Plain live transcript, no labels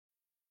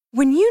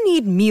When you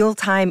need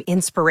mealtime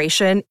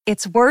inspiration,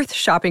 it's worth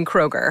shopping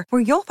Kroger,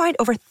 where you'll find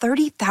over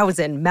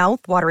 30,000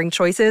 mouth-watering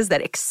choices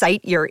that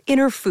excite your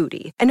inner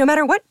foodie. And no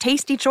matter what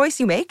tasty choice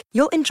you make,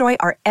 you'll enjoy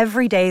our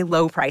everyday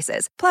low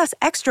prices, plus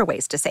extra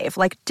ways to save,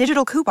 like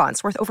digital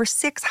coupons worth over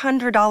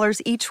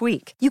 $600 each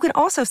week. You can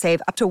also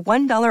save up to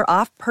 $1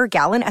 off per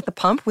gallon at the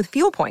pump with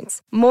fuel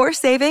points. More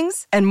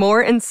savings and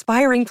more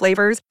inspiring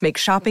flavors make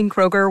shopping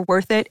Kroger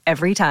worth it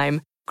every time.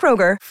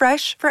 Kroger,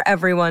 fresh for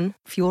everyone.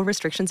 Fuel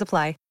restrictions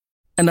apply.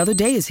 Another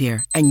day is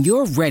here, and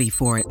you're ready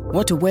for it.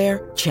 What to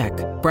wear? Check.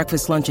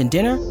 Breakfast, lunch, and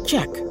dinner?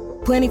 Check.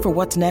 Planning for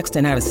what's next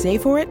and how to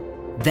save for it?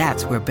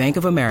 That's where Bank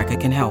of America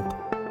can help.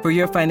 For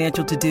your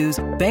financial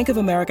to-dos, Bank of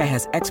America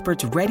has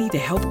experts ready to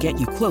help get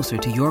you closer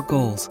to your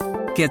goals.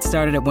 Get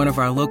started at one of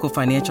our local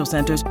financial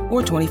centers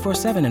or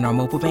 24/7 in our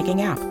mobile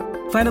banking app.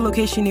 Find a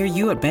location near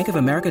you at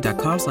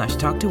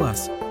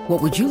bankofamerica.com/talktous.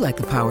 What would you like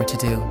the power to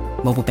do?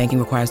 Mobile banking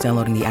requires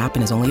downloading the app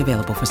and is only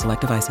available for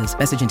select devices.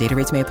 Message and data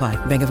rates may apply.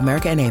 Bank of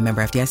America N.A.,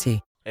 member FDIC.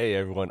 Hey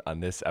everyone, on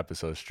this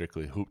episode of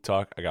Strictly Hoop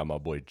Talk, I got my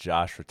boy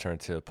Josh return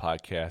to the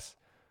podcast.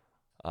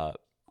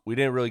 We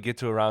didn't really get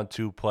to a round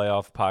 2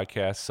 playoff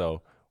podcast,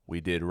 so we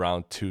did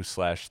round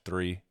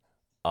 2/3.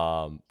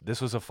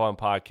 This was a fun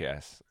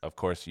podcast. Of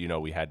course, you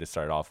know we had to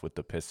start off with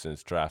the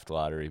Pistons draft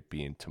lottery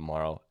being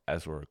tomorrow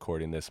as we're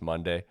recording this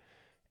Monday.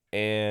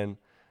 And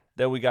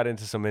then we got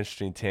into some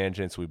interesting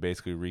tangents. We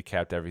basically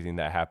recapped everything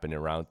that happened in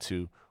round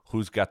 2.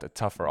 Who's got the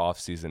tougher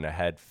offseason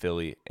ahead,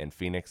 Philly and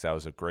Phoenix. That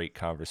was a great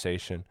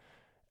conversation.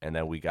 And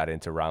then we got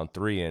into round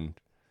 3, and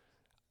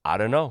I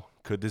don't know.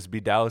 Could this be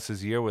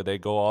Dallas's year where they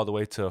go all the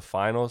way to the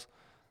finals?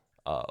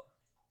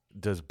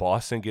 Does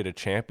Boston get a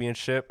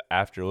championship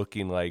after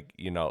looking like,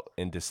 you know,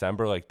 in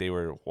December, like they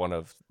were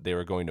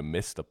going to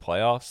miss the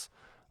playoffs?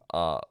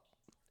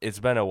 It's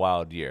been a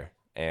wild year,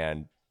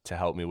 and to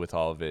help me with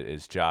all of it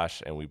is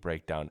Josh, and we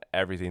break down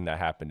everything that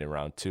happened in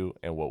round 2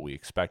 and what we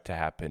expect to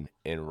happen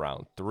in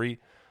round 3.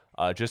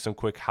 Just some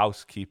quick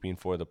housekeeping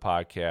for the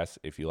podcast.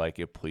 If you like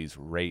it, please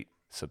rate,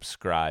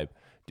 subscribe,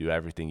 do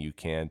everything you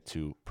can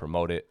to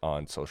promote it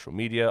on social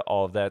media.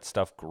 All of that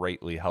stuff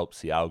greatly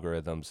helps the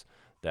algorithms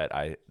that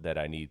I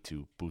need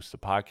to boost the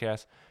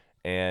podcast.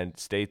 And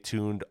stay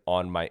tuned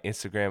on my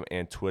Instagram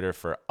and Twitter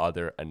for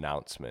other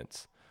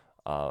announcements.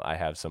 I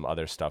have some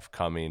other stuff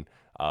coming.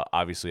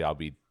 Obviously, I'll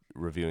be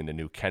reviewing the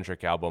new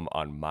Kendrick album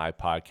on my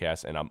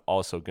podcast, and I'm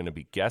also going to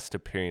be guest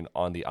appearing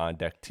on the On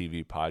Deck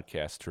TV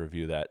podcast to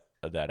review that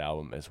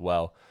album as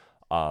well.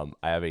 I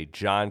have a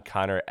John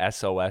Connor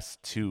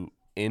SOS2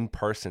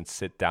 in-person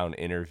sit-down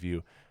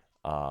interview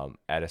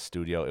at a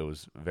studio. It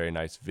was very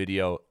nice.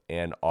 Video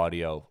and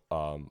audio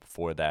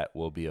for that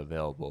will be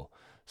available,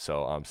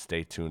 so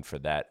stay tuned for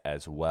that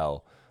as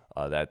well.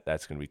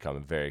 That's going to be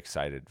coming. Very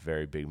excited.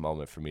 Very big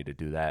moment for me to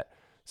do that.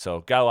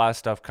 So got a lot of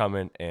stuff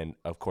coming, and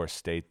of course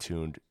stay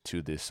tuned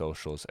to the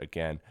socials.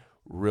 Again,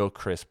 Real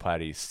Chris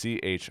Platte,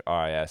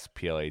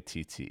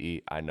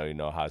 CHRISPLATTE. I know you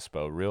know how to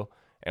spell real.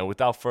 And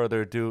without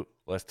further ado,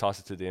 let's toss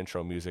it to the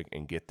intro music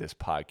and get this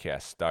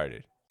podcast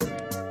started.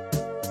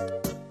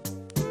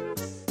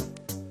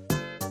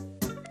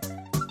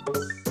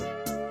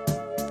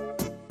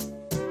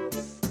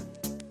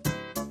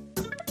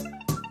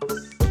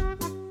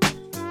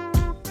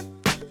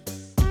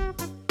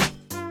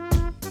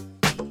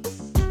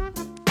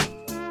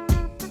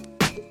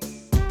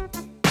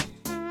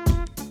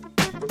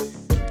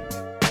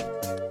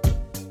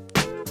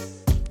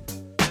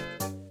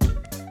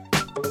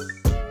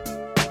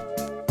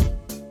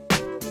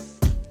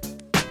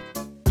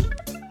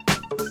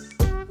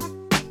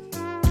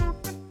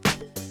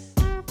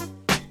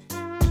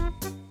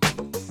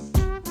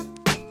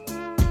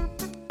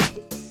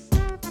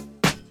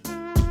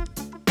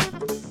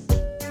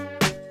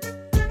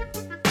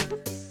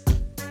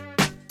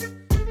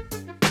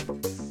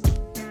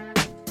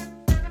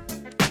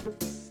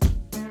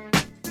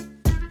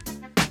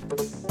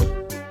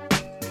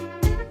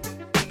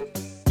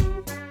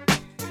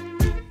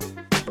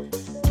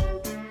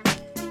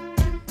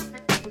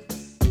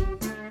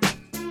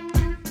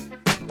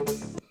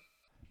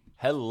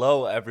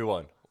 Hello,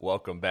 everyone.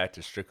 Welcome back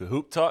to Strictly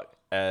Hoop Talk.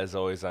 As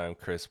always, I'm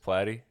Chris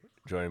Platte.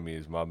 Joining me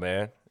is my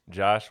man,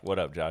 Josh. What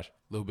up, Josh?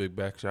 Little big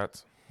back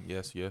shots.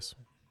 Yes.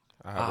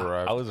 I have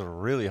arrived. I was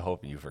really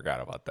hoping you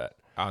forgot about that.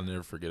 I'll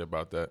never forget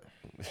about that.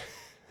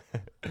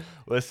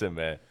 Listen,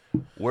 man,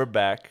 we're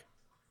back.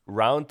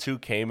 Round 2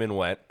 came and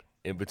went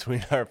in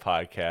between our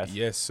podcasts.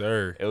 Yes,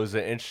 sir. It was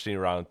an interesting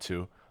round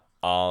 2.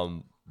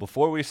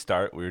 Before we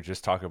start, we were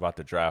just talking about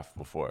the draft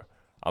before.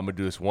 I'm going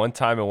to do this one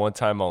time and one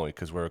time only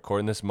because we're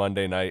recording this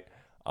Monday night.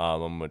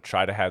 I'm going to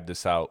try to have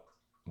this out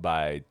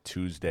by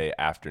Tuesday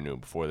afternoon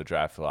before the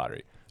draft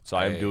lottery. So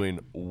I am doing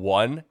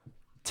one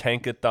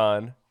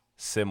Tankathon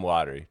sim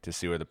lottery to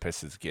see where the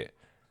Pistons get.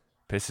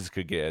 Pistons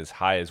could get as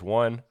high as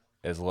 1,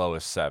 as low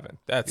as 7.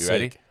 That's you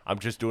ready? sick. I'm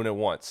just doing it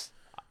once.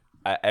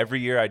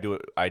 Every year I do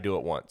it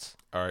once.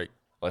 All right.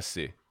 Let's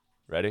see.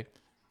 Ready?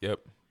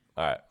 Yep.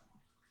 All right.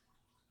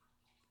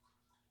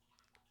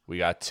 We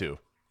got 2.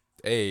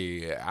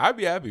 Hey, I'd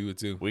be happy with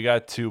 2. We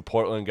got 2.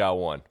 Portland got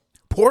 1.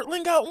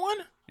 Portland got 1?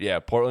 Yeah,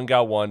 Portland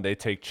got 1. They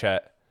take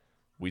Chet.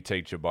 We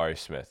take Jabari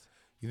Smith.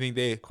 You think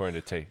they?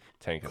 According to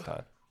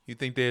Tankathon. You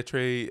think they'd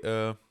trade?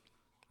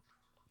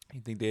 You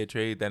think they'd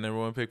trade that number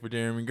 1 pick for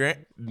Jeremy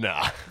Grant?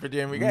 Nah. For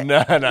Jeremy Grant?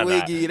 No. We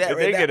give you that If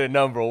right they now. get a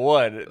number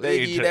 1. We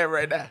give you that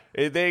right now.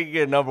 If they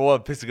get a number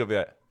 1, Pistons gonna be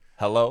like,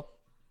 hello?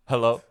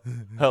 Hello?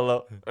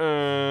 Hello.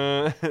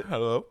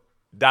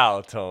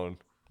 Dial tone.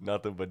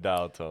 Nothing but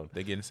dial tone.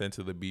 They getting sent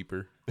to the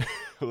beeper.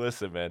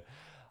 Listen, man.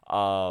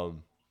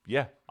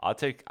 Yeah, I'll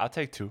take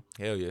 2.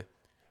 Hell yeah.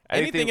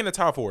 Anything in the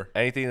top 4.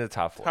 Anything in the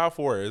top 4. Top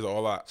 4 is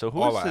all I. So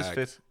all who's I this ask.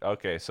 fifth?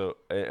 Okay, so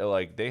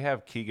like they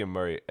have Keegan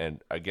Murray, and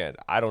again,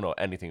 I don't know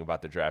anything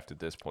about the draft at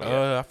this point. Yet.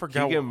 I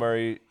forgot. Keegan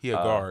Murray, He a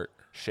guard.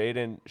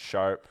 Shaden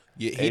Sharp,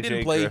 Yeah, AJ he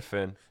didn't play.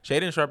 Griffin.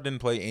 Shaden Sharp didn't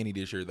play any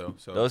this year though.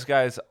 So Those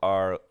guys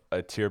are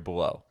a tier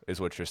below, is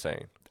what you're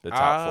saying. The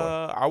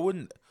top 4. I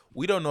wouldn't.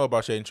 We don't know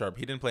about Shaden Sharp.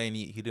 He didn't play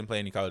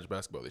any college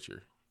basketball this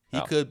year. He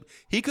No. could.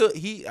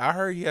 I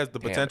heard he has the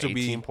potential to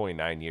be.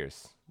 18.9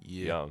 years.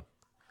 Yeah. Young.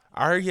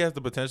 I heard he has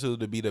the potential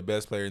to be the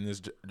best player in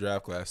this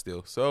draft class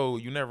still. So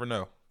you never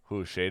know.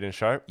 Who? Shaden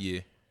Sharp? Yeah.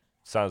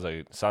 Sounds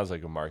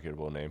like a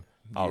marketable name.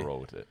 I'll Yeah. roll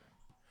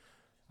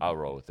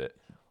with it.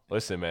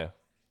 Listen, man.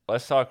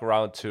 Let's talk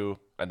round 2,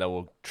 and then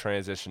we'll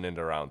transition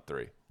into round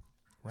 3.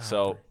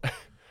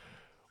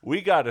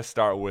 We got to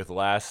start with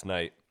last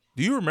night.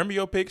 Do you remember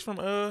your picks from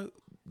the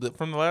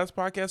last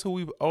podcast? Who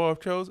we all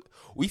chose?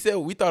 We said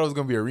we thought it was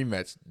gonna be a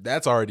rematch.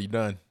 That's already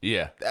done.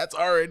 Yeah. That's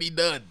already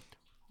done.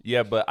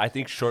 Yeah, but I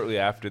think shortly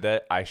after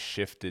that, I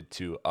shifted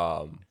to,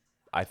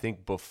 I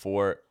think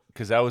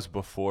because that was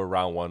before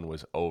round 1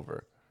 was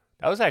over.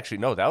 That was actually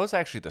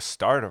the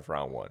start of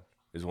round 1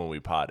 is when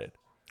we potted.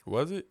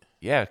 Was it?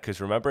 Yeah,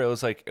 because remember, it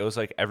was like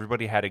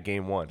everybody had a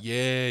game 1.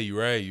 Yeah,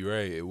 you're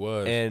right. It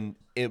was. And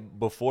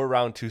before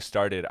round 2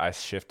 started, I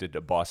shifted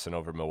to Boston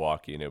over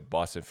Milwaukee, and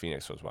Boston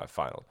Phoenix was my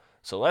final.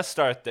 So let's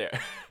start there.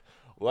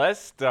 Let's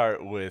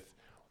start with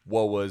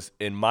what was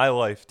in my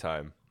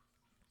lifetime.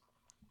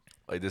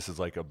 Like, this is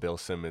like a Bill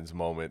Simmons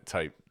moment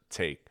type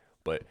take.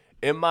 But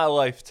in my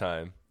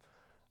lifetime,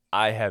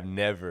 I have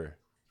never,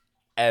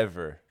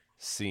 ever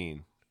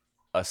seen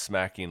a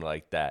smacking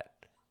like that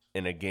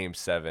in a Game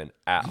 7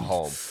 at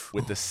home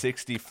with the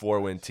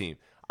 64-win team.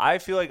 I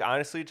feel like,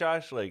 honestly,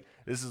 Josh, like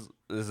this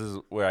is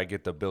where I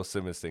get the Bill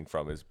Simmons thing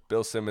from. Is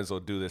Bill Simmons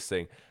will do this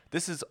thing.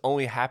 This has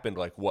only happened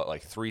like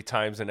 3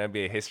 times in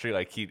NBA history.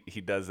 Like he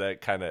does that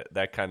kind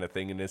of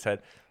thing in his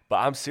head. But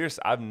I'm serious.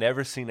 I've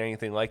never seen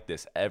anything like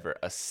this ever.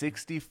 A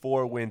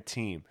 64-win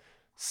team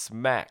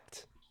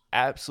smacked,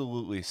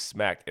 absolutely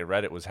smacked. And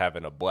Reddit was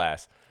having a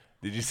blast.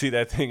 Did you see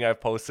that thing I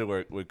posted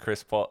where with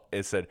Chris Paul?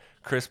 It said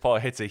Chris Paul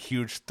hits a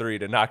huge 3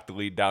 to knock the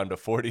lead down to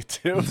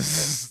 42.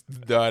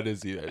 No, I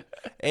didn't see that.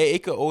 Hey,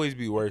 it could always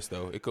be worse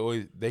though.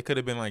 They could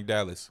have been like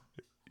Dallas.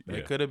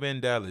 They could have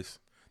been Dallas.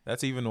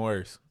 That's even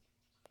worse.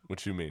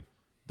 What you mean?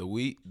 The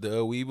We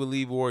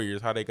Believe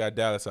Warriors, how they got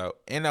Dallas out,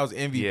 and that was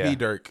MVP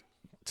Dirk.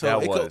 So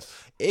That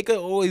it could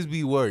always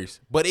be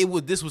worse, but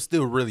this was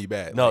still really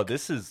bad. No, Like,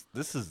 this is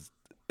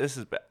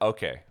bad.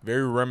 Okay.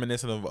 very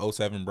reminiscent of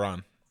 07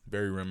 Bron.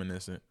 Very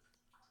reminiscent.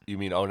 You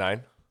mean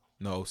 09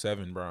 No,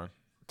 07 Bron.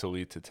 to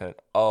lead to 10?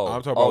 Oh,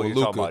 I'm talking about you're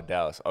Luka. talking about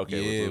Dallas.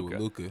 Okay, Yeah, with with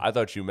Luka. Luka. I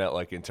thought you meant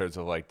like in terms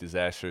of like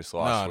disastrous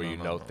loss where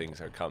No. things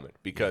are coming,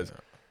 because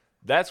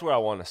that's where I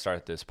want to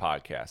start this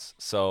podcast.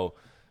 So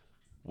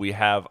we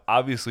have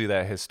obviously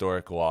that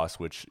historic loss,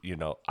 which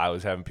I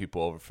was having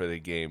people over for the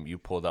game. You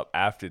pulled up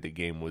after the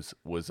game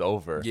was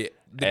over. Yeah,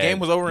 the game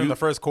was over in the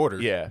first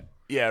quarter. Yeah.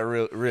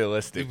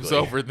 Realistically, It was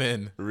over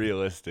then.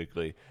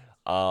 realistically.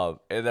 And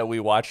then we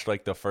watched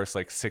like the first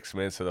 6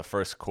 minutes of the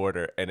first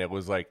quarter, and it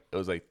was like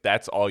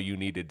that's all you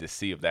needed to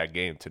see of that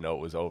game to know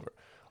it was over.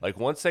 Like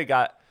once they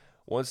got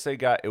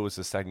it was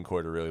the second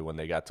quarter really when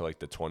they got to like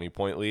the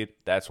 20-point lead,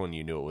 that's when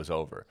you knew it was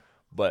over.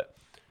 But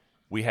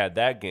we had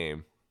that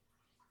game,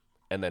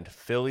 and then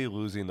Philly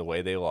losing the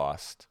way they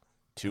lost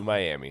to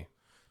Miami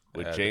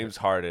with James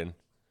Harden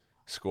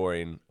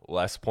scoring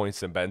less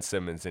points than Ben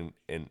Simmons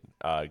in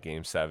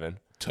Game 7.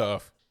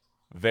 Tough.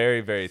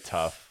 Very, very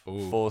tough.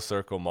 Ooh. Full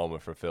circle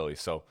moment for Philly.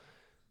 So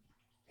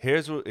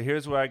here's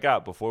what I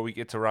got. Before we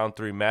get to round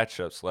 3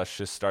 matchups, let's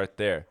just start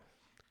there.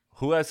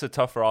 Who has the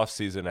tougher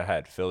offseason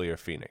ahead, Philly or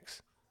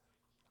Phoenix?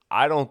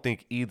 I don't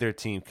think either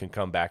team can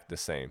come back the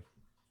same.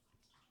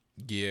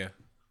 Yeah.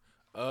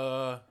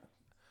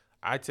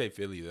 I'd say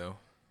Philly though.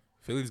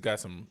 Philly's got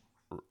some.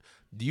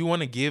 Do you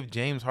want to give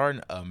James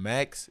Harden a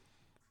max,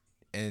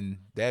 and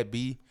that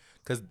be?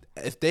 Because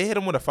if they hit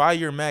him with a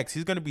 5-year max,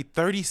 he's going to be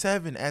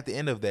 37 at the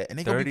end of that. And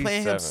they're going to be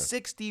paying him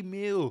 60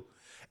 mil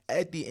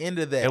at the end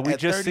of that. And we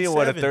just see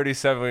what a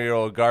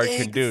 37-year-old guard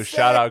can do. Exactly.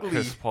 Shout out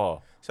Chris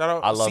Paul. Shout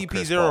out I love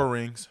Chris CP0 Paul.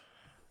 rings.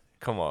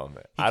 Come on,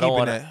 man. He I don't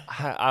keeping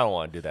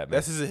want to do that,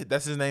 man.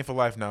 That's his name for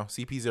life now.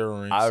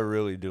 CP0 rings. I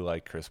really do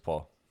like Chris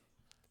Paul.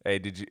 Hey,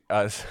 did you?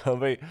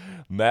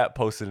 Matt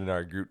posted in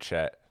our group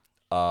chat.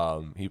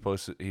 He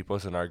posted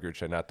in our group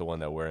chat, not the one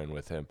that we're in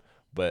with him,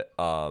 but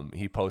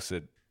he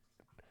posted.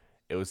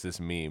 It was this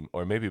meme,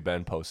 or maybe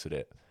Ben posted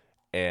it,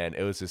 And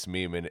it was this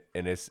meme, and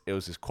it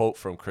was this quote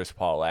from Chris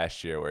Paul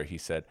last year where he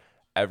said,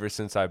 "Ever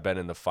since I've been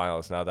in the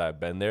finals, now that I've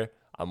been there,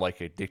 I'm like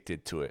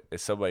addicted to it."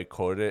 And somebody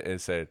quoted it and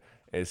said,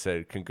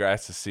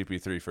 "Congrats to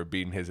CP3 for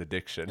beating his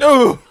addiction."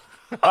 Ooh.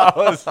 I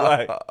was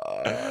like,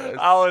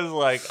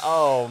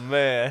 oh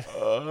man.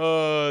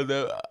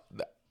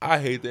 I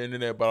hate the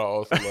internet, but I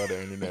also love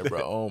the internet,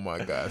 bro. Oh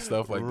my god,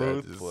 stuff like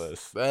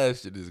Ruthless. that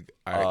shit is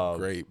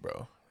great,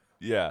 bro.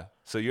 Yeah.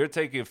 So you're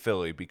taking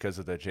Philly because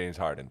of the James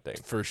Harden thing.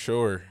 For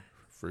sure.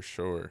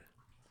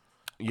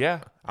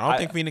 Yeah. I don't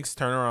think Phoenix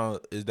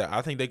turnaround is that.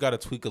 I think they got to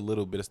tweak a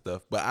little bit of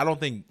stuff, but I don't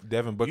think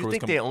Devin Booker You was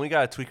think they only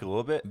got to tweak a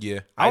little bit? Yeah.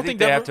 I don't think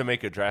they have to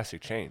make a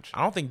drastic change.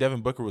 I don't think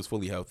Devin Booker was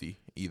fully healthy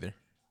either.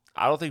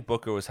 I don't think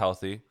Booker was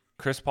healthy.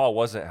 Chris Paul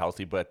wasn't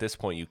healthy, but at this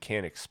point, you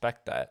can't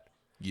expect that.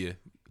 Yeah.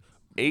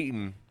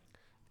 Ayton,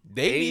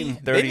 They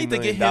 $30 need to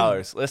get million.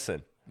 him.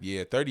 Listen.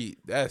 Yeah, 30.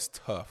 That's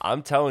tough.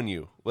 I'm telling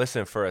you.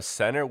 Listen, for a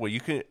center, well, you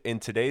can in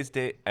today's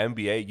day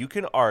NBA, you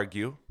can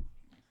argue.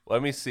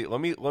 Let me see.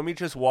 Let me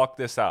just walk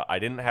this out. I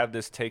didn't have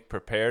this take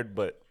prepared,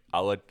 but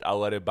I'll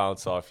let it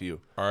bounce off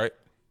you. All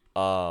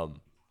right.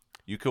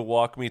 You could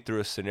walk me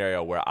through a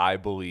scenario where I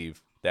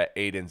believe that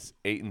Ayton's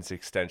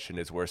extension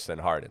is worse than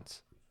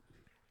Harden's.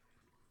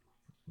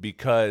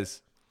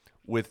 Because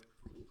with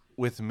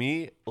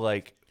me,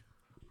 like,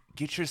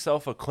 get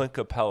yourself a Clint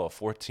Capella,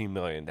 $14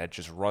 million, that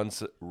just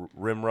runs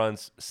rim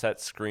runs,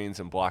 sets screens,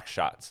 and blocks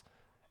shots,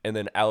 and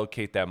then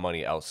allocate that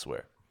money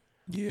elsewhere.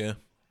 Yeah.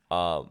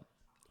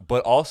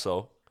 But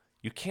also,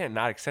 you can't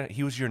not extend it.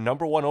 He was your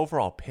number 1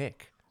 overall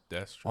pick.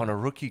 That's true. On a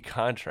rookie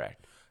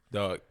contract.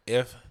 Dog,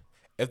 if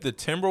the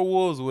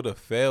Timberwolves would have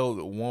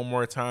failed one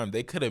more time,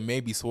 they could have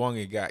maybe swung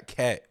and got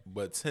Cat.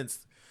 But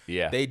since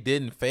they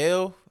didn't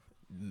fail,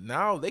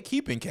 now they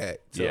keeping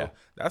Cat. So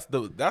that's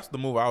the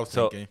move I was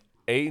thinking.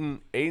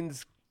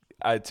 Ayton's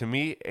to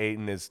me,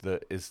 Ayton is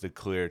the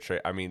clear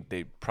trade. I mean,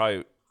 they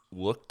probably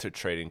look to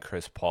trading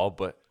Chris Paul,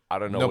 but I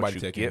don't know what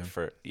you get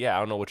for. Yeah, I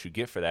don't know what you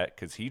get for that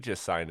because he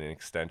just signed an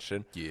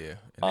extension. Yeah,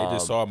 and they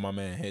just saw my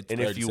man hit 37.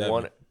 And if you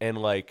want, and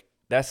like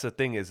that's the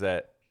thing is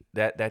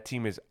that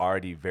team is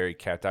already very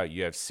capped out.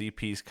 You have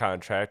CP's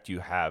contract,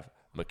 you have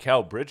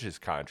Mikal Bridges'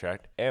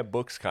 contract, and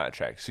Book's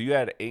contract. So you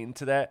add Ayton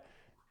to that,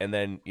 and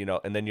then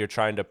you're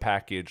trying to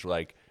package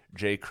like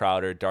Jay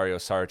Crowder, Dario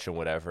Saric, and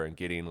whatever, and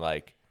getting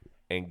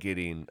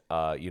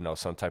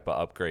some type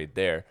of upgrade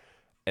there,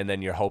 and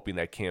then you're hoping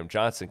that Cam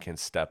Johnson can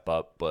step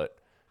up, but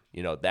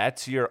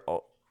that's your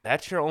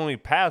only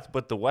path.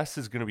 But the West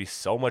is going to be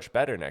so much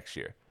better next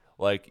year.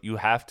 Like, you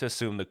have to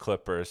assume the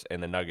Clippers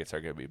and the Nuggets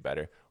are going to be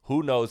better.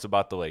 Who knows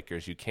about the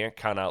Lakers? You can't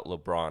count out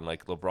LeBron.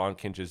 Like, LeBron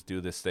can just do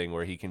this thing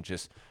where he can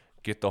just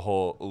get the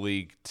whole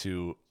league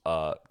to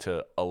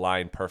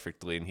align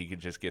perfectly, and he can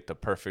just get the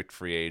perfect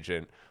free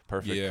agent,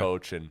 perfect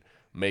coach, and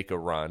make a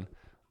run.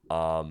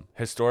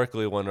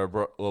 Historically, when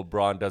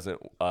LeBron doesn't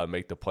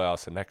make the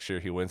playoffs, and next year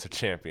he wins a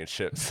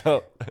championship.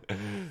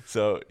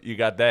 So you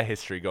got that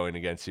history going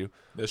against you.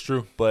 That's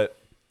true. But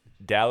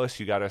Dallas,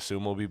 you got to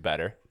assume will be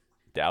better.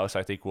 Dallas,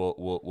 I think,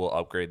 will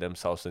upgrade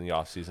themselves in the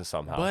offseason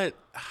somehow. But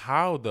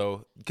how,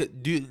 though?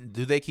 Do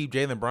they keep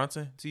Jalen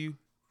Brunson to you?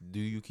 Do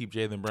you keep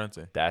Jalen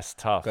Brunson? That's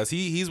tough. Because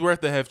he's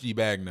worth the hefty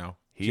bag now.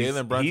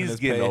 Jalen Brunson he's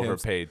getting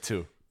overpaid,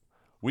 too.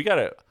 We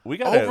gotta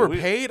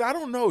overpaid? I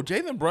don't know.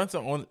 Jalen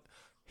Brunson, on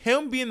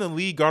him being the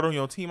lead guard on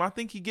your team, I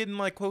think he's getting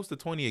like close to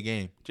 20 a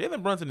game.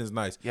 Jalen Brunson is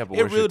nice. Yeah, but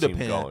where's your team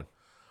going?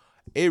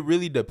 It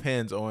really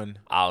depends on.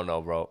 I don't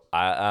know, bro.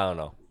 I don't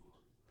know.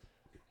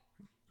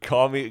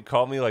 Call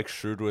me like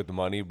shrewd with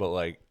money, but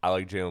like I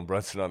like Jalen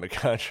Brunson on the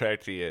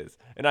contract he is,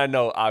 and I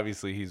know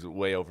obviously he's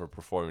way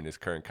overperforming his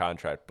current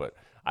contract, but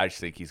I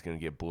just think he's gonna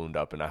get ballooned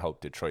up, and I hope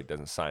Detroit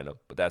doesn't sign him.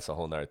 But that's a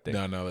whole nother thing.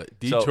 No,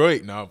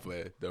 Detroit, no,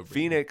 play.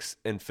 Phoenix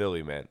and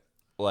Philly, man,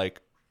 like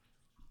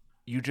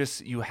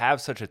you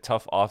have such a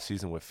tough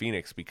offseason with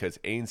Phoenix because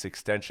Ayton's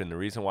extension. The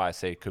reason why I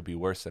say it could be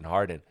worse than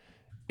Harden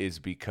is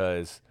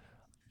because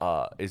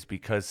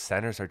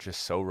centers are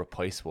just so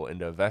replaceable, and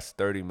to invest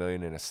 $30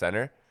 million in a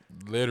center.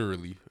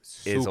 Literally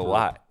is a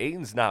lot.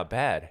 Ayton's not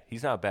bad.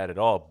 He's not bad at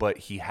all, but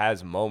he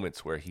has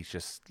moments where he's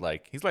just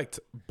like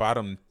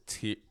bottom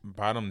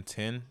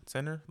 10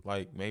 center,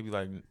 like maybe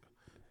like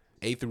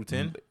 8 through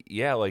 10.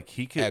 Yeah, like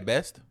he could at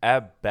best.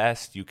 At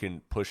best, you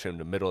can push him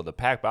to middle of the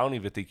pack, but I don't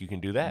even think you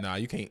can do that. Nah,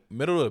 you can't.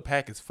 Middle of the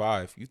pack is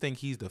 5. You think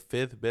he's the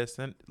 5th best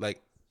center?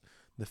 Like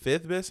the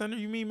 5th best center?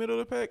 You mean middle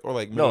of the pack or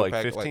like middle of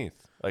the pack, 15th,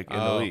 like in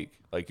the league?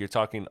 Like you're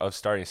talking of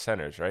starting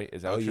centers, right?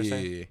 Is that what you're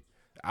saying? Yeah.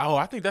 Oh,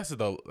 I think that's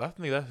the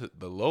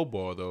low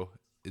ball though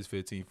is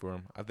 15 for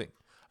him. I think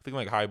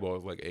like high ball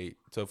is like 8.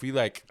 So if he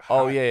like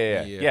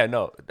yeah,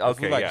 no,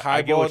 okay, like high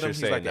I get ball what him, you're he's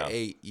saying like now. an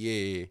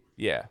 8.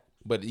 Yeah.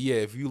 But yeah,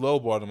 if you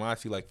low ball him, I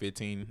see like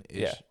 15 ish.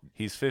 Yeah,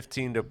 he's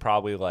 15 to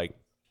probably like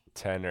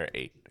 10 or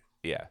 8.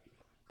 Yeah,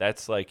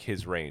 that's like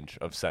his range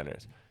of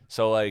centers.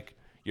 So like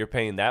you're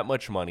paying that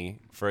much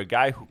money for a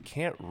guy who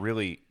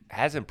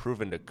hasn't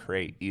proven to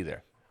create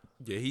either.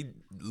 Yeah, he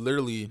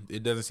literally,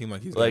 it doesn't seem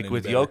like he's like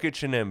with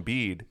Jokic and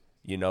Embiid,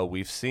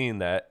 we've seen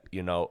that,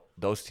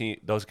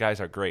 those guys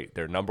are great.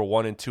 They're number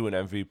 1 and 2 in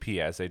MVP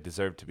as they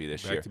deserve to be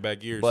this year.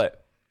 Back-to-back years.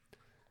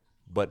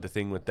 But the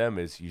thing with them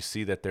is you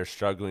see that they're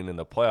struggling in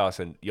the playoffs,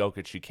 and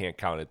Jokic, you can't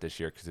count it this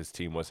year because his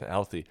team wasn't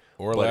healthy.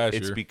 Or but last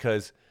it's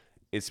year.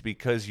 It's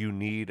because you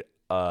need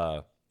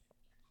that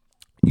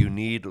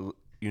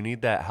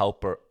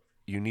helper.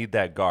 You need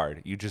that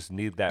guard. You just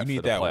need that. You need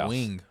for the that playoffs.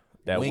 wing.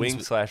 That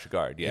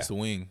wing/guard. Yeah, It's a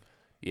wing.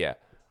 yeah,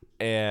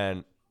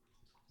 and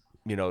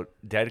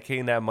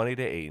dedicating that money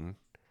to Ayton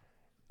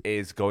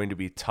is going to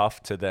be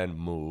tough to then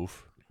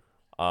move.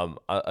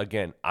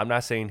 Again, I'm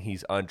not saying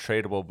he's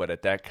untradeable, but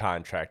at that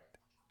contract,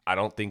 I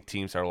don't think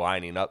teams are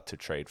lining up to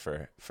trade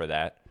for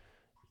that.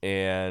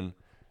 And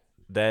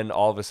then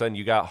all of a sudden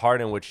you got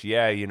Harden, which,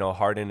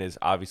 Harden is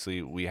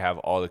obviously, we have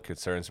all the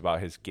concerns about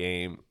his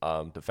game,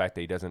 the fact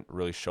that he doesn't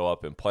really show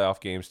up in playoff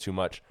games too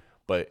much,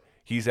 but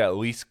he's at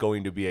least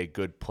going to be a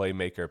good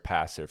playmaker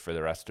passer for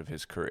the rest of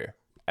his career,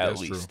 at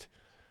least. True.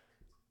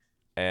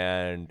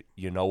 And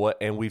you know what?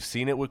 And we've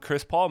seen it with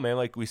Chris Paul, man.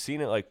 Like, we've seen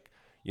it,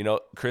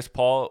 Chris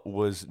Paul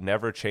was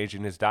never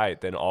changing his diet,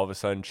 then all of a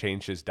sudden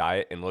changed his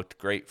diet and looked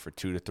great for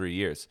 2 to 3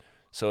 years.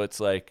 So it's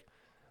like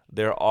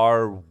there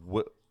are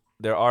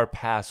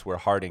paths where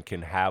Harden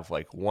can have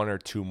like 1 or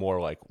 2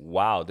 more like,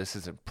 wow, this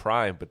isn't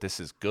prime, but this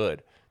is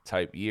good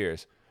type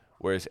years.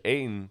 Whereas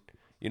Ayton,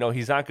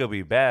 he's not going to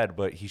be bad,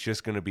 but he's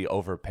just going to be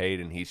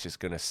overpaid, and he's just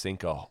going to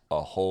sink a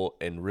hole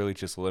and really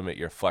just limit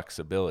your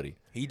flexibility.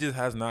 He just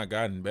has not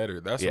gotten better.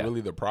 That's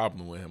really the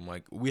problem with him.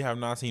 Like, we have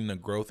not seen the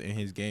growth in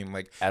his game.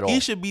 Like, at all. He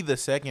should be the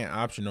second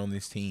option on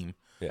this team.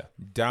 Yeah.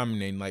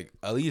 Dominating, like,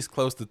 at least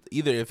close to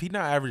either. If he's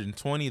not averaging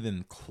 20,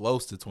 then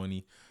close to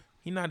 20.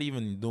 He's not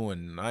even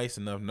doing nice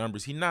enough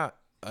numbers. He's not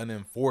an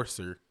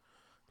enforcer.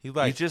 He's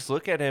like, you just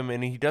look at him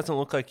and he doesn't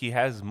look like he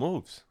has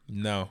moves.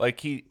 No. Like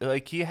he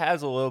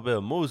has a little bit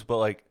of moves, but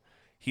like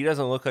he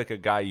doesn't look like a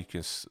guy you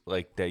can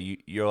like that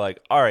you're like,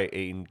 all right,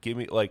 Ayton, give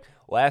me, like,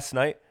 last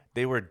night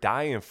they were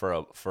dying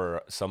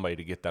for somebody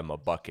to get them a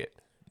bucket,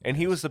 and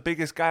he was the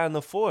biggest guy on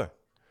the floor,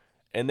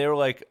 and they were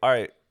like, all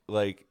right,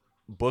 like,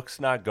 Book's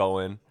not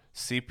going,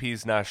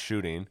 CP's not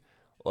shooting,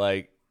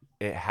 like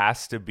it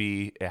has to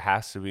be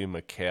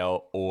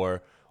Mikal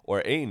or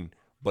Ayton,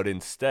 but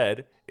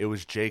instead it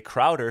was Jay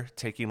Crowder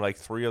taking like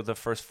 3 of the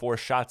first 4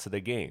 shots of the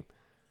game,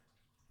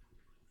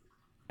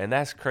 and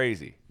that's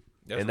crazy.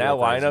 In that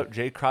lineup,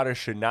 Jay Crowder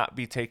should not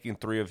be taking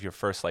 3 of your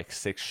first, like,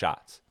 6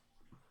 shots.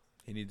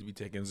 He needs to be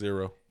taking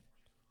 0.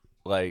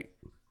 Like,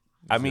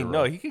 I mean,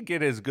 no, he could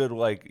get his good,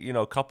 like,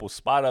 a couple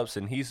spot ups,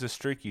 and he's a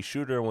streaky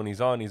shooter. When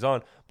he's on, he's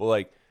on. But,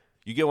 like,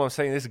 you get what I'm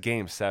saying? This is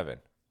Game 7.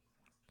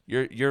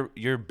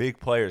 Your big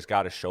players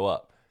got to show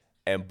up.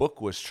 And Book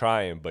was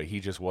trying, but he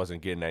just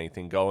wasn't getting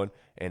anything going.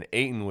 And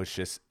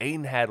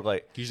Ayton had,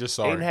 like, he's just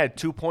sorry. Ayton had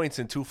 2 points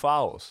and 2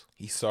 fouls.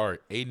 He's sorry.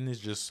 Ayton is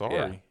just sorry.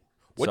 Yeah.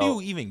 What do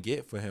you even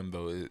get for him,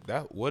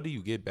 though? What do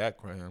you get back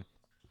for him?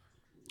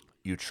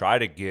 You try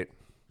to get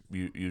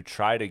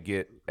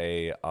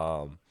a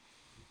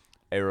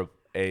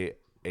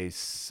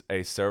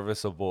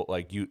serviceable,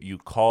 like, you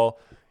call,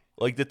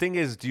 like, the thing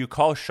is, do you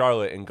call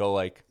Charlotte and go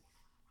like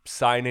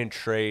sign and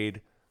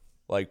trade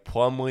like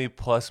Plumlee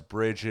plus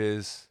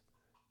Bridges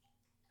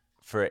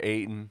for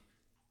Ayton?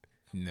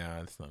 Nah,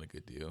 that's not a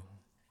good deal.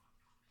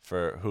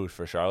 For who?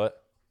 For Charlotte?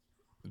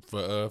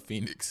 For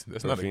Phoenix.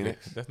 That's for not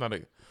Phoenix? That's not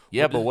a.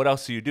 Yeah, but what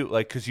else do you do?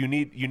 Like, because you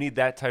need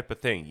that type of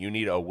thing. You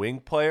need a wing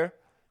player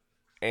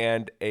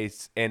and a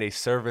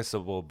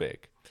serviceable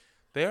big.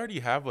 They already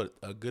have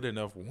a good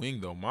enough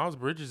wing, though. Miles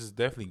Bridges is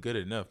definitely good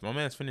enough. My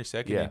man's finished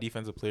second in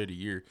Defensive Player of the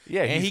Year.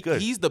 Yeah, and he's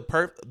good. He's the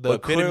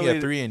epitome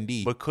of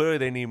 3-and-D. But clearly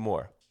they need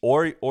more.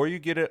 Or you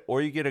get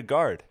a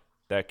guard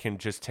that can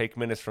just take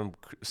minutes from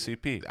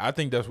CP. I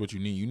think that's what you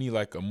need. You need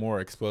like a more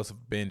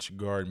explosive bench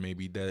guard,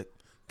 maybe, that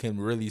can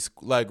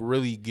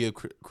really give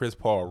Chris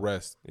Paul a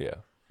rest. Yeah.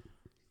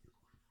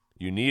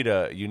 You need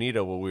a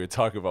what we were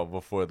talking about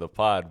before the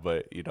pod,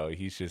 but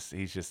he's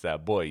just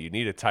that boy. You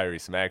need a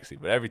Tyrese Maxey,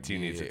 but every team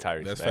needs a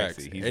Tyrese that's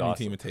Maxey. Facts. He's Any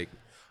awesome. team would take.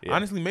 Yeah.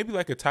 Honestly, maybe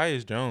like a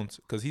Tyus Jones,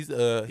 because he's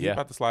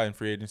about to slide in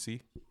free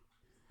agency.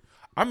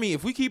 I mean,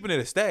 if we keeping it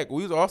a stack,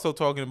 we was also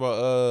talking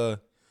about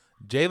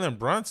Jalen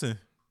Brunson.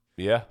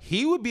 Yeah,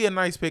 he would be a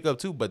nice pickup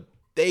too, but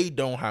they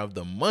don't have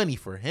the money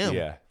for him.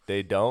 Yeah,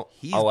 they don't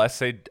unless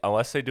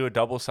they do a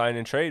double sign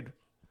and trade.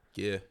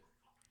 Yeah.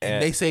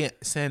 And they say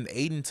send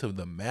Ayton to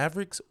the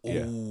Mavericks.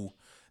 Ooh,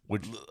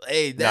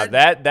 hey,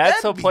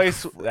 that's a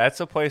place. That's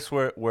a place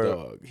where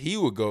he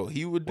would go.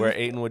 He would do, where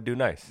Ayton would do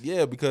nice.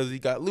 Yeah, because he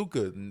got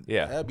Luka.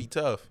 Yeah, that'd be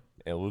tough.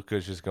 And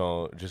Luka's just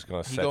gonna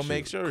set you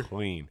make sure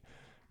clean.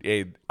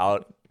 Hey,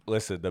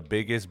 listen. The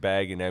biggest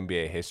bag in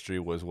NBA history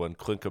was when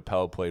Clint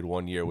Capella played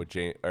 1 year with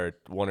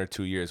 1 or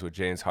 2 years with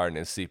James Harden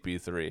and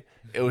CP3.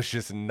 It was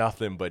just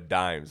nothing but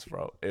dimes,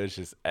 bro. It was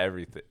just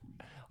everything,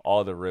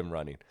 all the rim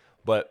running.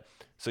 But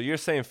so you're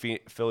saying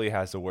Philly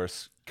has the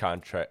worst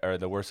contract or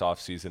the worst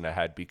offseason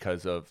ahead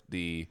because of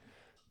the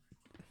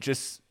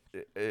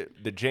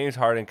James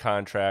Harden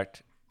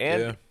contract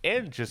and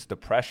just the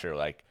pressure,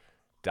 like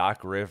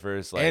Doc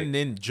Rivers, like, and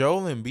then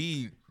Joel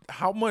Embiid.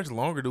 how much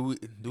longer do we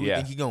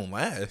think he gonna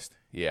last?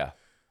 Yeah.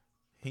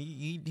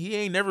 He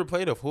ain't never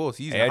played a full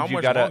season. And how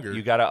much longer?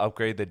 You gotta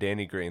upgrade the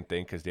Danny Green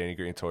thing because Danny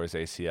Green tore his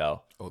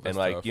ACL. Oh, that's and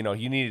like tough.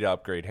 you need to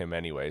upgrade him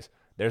anyways.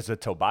 There's a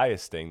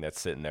Tobias thing that's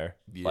sitting there.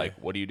 Yeah. Like,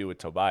 what do you do with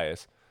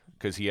Tobias?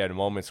 Because he had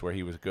moments where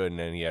he was good and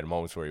then he had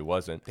moments where he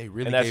wasn't. They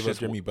really and that's gave us just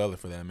Jimmy Butler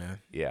for that, man.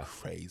 Yeah.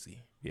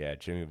 Crazy. Yeah,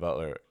 Jimmy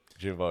Butler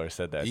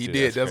said that He too.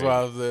 did. That's crazy.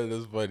 why I said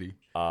that's funny.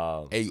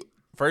 Hey,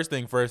 first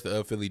thing first,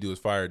 Philly do is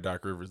fire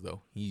Doc Rivers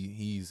though.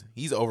 He's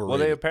overrated. Well,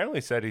 they apparently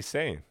said he's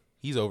staying.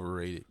 He's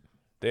overrated.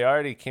 They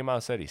already came out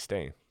and said he's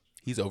staying.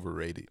 He's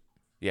overrated.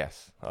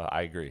 Yes,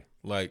 I agree.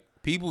 Like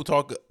people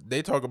talk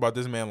about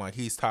this man like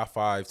he's top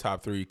 5,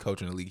 top 3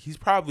 coach in the league. He's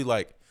probably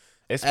like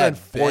It's been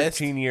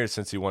 14 years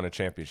since he won a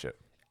championship.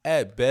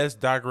 At best,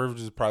 Doc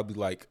Rivers is probably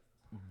like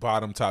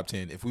bottom top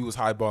 10. If we was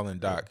highballing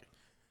Doc,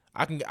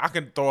 I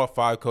can throw up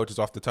 5 coaches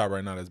off the top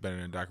right now that's better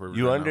than Doc Rivers.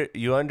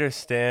 You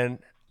understand?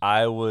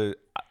 I would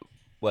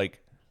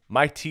like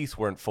my teeth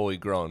weren't fully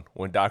grown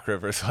when Doc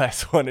Rivers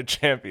last won a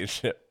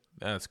championship.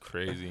 That's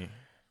crazy.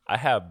 I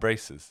have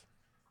braces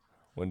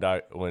when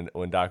Doc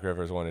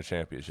Rivers won a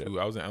championship. Dude,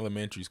 I was in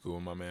elementary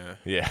school, my man.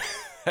 Yeah,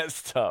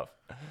 that's tough.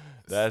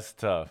 That's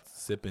tough.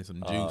 Sipping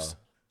some juice.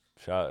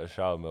 Shout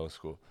out middle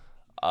school.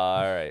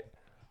 All right.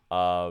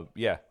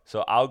 Yeah.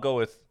 So I'll go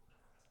with.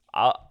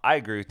 I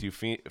agree with you.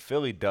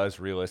 Philly does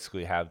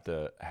realistically have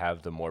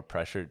the more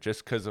pressure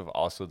just because of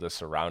also the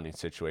surrounding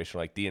situation.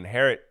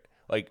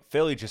 Like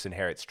Philly just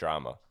inherits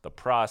drama, the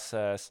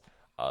process,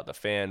 the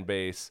fan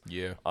base.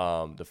 Yeah.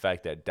 The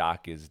fact that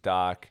Doc is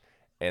Doc,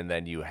 and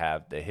then you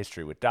have the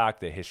history with Doc,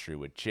 the history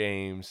with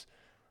James.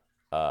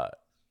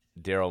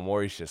 Daryl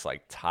Morey's just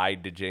like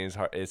tied to James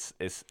Harden.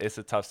 It's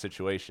a tough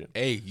situation.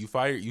 Hey, you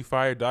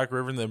fired Doc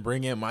Rivers and then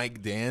bring in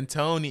Mike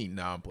D'Antoni.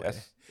 Nah, I'm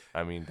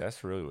playing.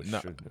 That's really what you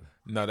should do.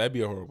 No, that'd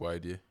be a horrible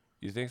idea.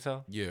 You think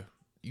so? Yeah.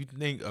 You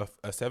think a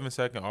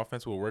 7-second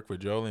offense will work for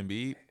Joel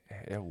Embiid?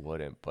 It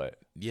wouldn't, but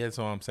Yeah, that's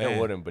what I'm saying. it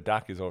wouldn't. But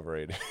Doc is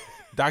overrated.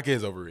 Doc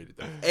is overrated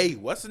though. Hey,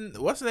 what's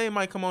the name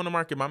might come on the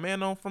market? My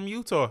man on from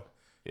Utah,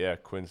 Yeah,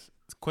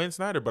 Quinn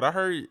Snyder. But I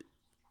heard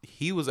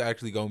he was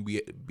actually gonna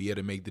be able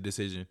to make the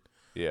decision.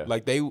 Yeah.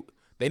 Like they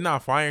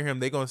not firing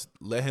him. They gonna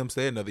let him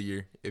stay another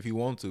year if he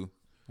want to.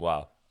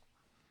 Wow.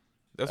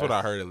 That's what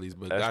I heard at least.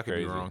 But That's Doc could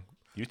crazy. be wrong.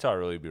 Utah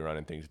really be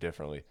running things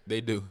differently.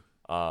 They do.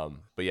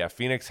 But yeah,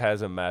 Phoenix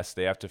has a mess.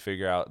 They have to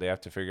figure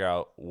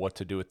out what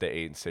to do with the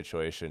Ayton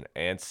situation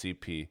and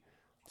CP.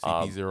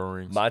 CP 0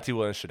 rings. Monty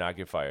Williams should not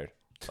get fired.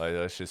 Like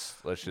let's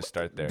just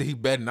start there. He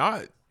better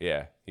not.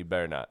 Yeah, he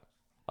better not.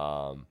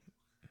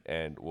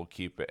 And we'll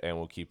keep it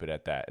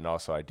at that. And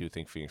also, I do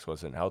think Phoenix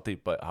wasn't healthy.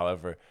 But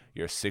however,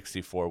 you're a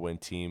 64-win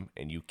team,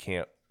 and you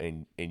can't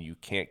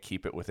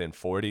keep it within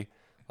 40,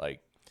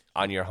 like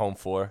on your home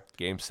floor,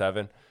 Game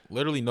 7.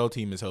 Literally, no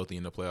team is healthy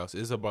in the playoffs.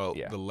 It's about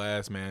the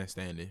last man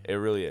standing. It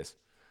really is.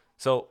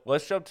 So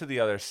let's jump to the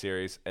other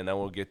series, and then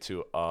we'll get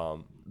to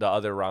the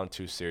other round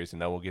 2 series,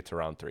 and then we'll get to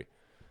round 3.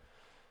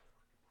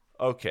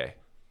 Okay.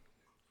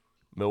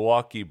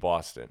 Milwaukee,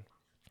 Boston.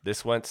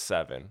 This went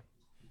 7.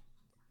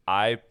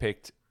 I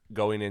picked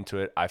going into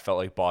it. I felt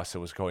like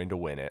Boston was going to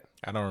win it.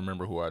 I don't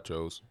remember who I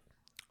chose.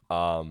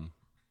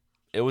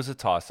 It was a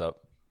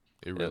toss-up.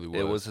 It really was.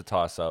 It was a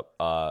toss-up.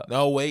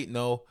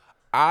 No.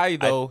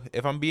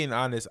 If I'm being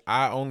honest,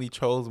 I only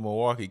chose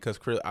Milwaukee because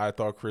I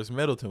thought Chris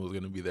Middleton was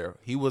going to be there.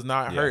 He was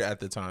not hurt at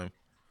the time.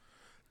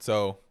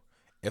 So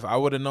if I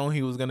would have known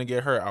he was going to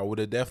get hurt, I would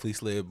have definitely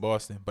slid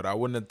Boston. But I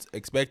wouldn't have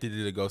expected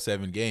it to go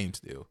 7 games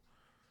still.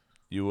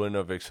 You wouldn't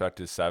have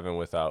expected 7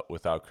 without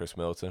Chris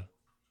Middleton?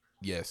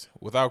 Yes.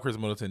 Without Chris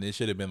Middleton, it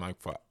should have been like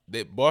 5.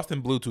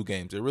 Boston blew 2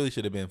 games. It really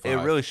should have been 5. It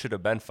really should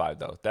have been 5,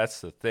 though.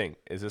 That's the thing.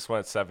 Is this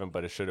went 7,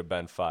 but it should have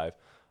been 5.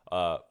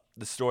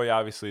 The story,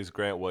 obviously, is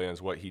Grant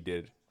Williams, what he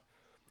did.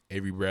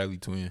 Avery Bradley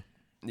twin.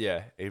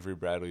 Yeah, Avery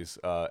Bradley's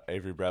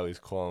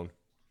clone.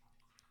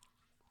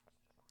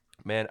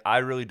 Man, I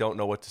really don't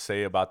know what to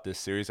say about this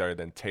series other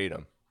than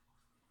Tatum.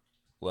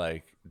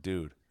 Like,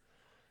 dude,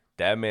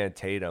 that man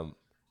Tatum.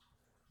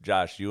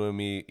 Josh, you and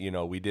me,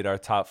 we did our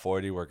top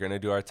 40. We're going to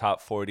do our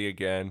top 40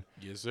 again.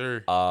 Yes,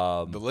 sir.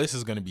 The list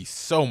is going to be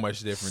so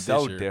much different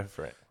this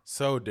year.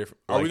 So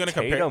different. Are we going to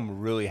compare? Tatum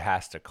really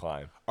has to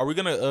climb. Are we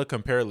going to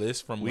compare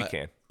lists from We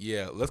can.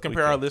 Yeah, let's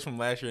compare our list from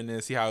last year and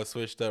then see how it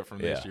switched up from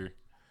this year.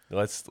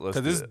 Let's Cuz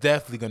it's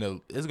definitely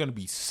going to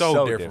be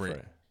so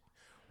different.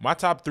 My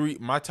top 3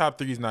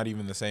 is not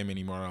even the same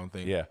anymore, I don't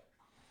think. Yeah.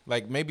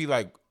 Like maybe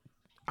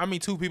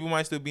 2 people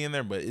might still be in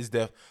there, but it's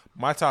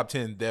my top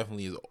 10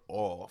 definitely is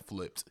all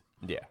flipped.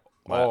 Yeah.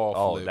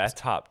 All flipped. That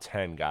top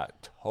 10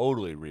 got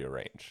totally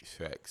rearranged.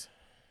 Facts.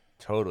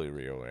 Totally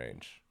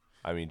rearranged.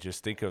 I mean,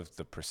 just think of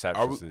the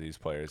perceptions of these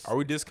players. Are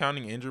we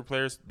discounting injured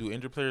players? Do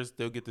injured players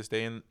still get to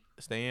stay in?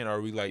 Or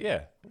are we like?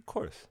 Yeah, of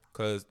course.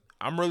 Because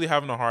I'm really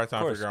having a hard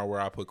time figuring out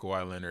where I put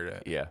Kawhi Leonard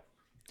at. Yeah.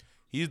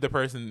 He's the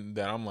person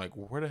that I'm like,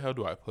 where the hell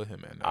do I put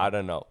him at now? I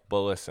don't know.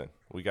 But listen,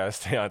 we got to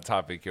stay on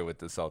topic here with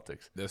the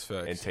Celtics. That's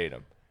facts. And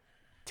Tatum.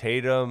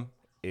 Tatum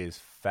is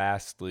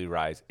fastly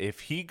rising. If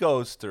he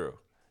goes through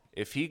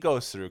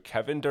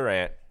Kevin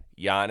Durant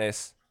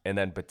Giannis, and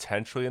then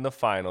potentially in the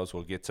finals,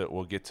 we'll get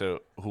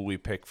to who we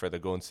pick for the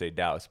Golden State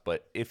Dallas.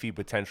 But if he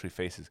potentially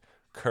faces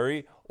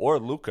Curry or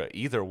Luka,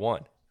 either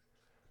one,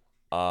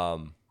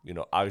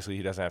 obviously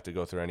he doesn't have to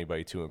go through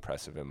anybody too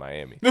impressive in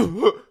Miami. Hey,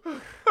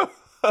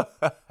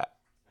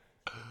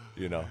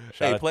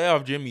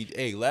 playoff Jimmy.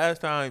 Hey,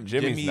 last time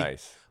Jimmy's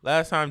nice.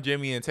 Last time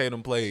Jimmy and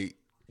Tatum played,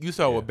 you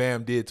saw what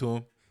Bam did to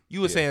him.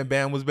 You were saying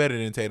Bam was better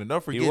than Tatum.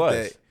 Don't forget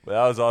that. But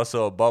that was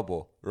also a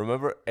bubble.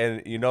 Remember?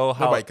 And you know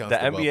how the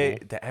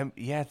NBA,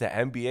 the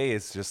NBA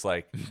is just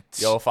like,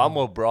 yo, if I'm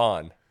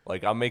LeBron,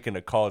 like I'm making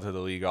a call to the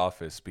league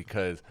office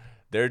because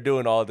they're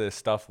doing all this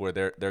stuff where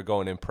they're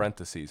going in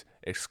parentheses,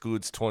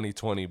 excludes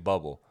 2020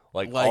 bubble.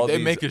 Like all they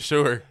making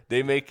sure.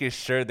 They making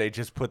sure they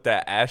just put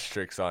that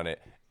asterisk on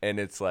it. And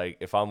it's like,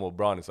 if I'm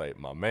LeBron, it's like,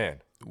 my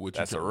man,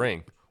 that's a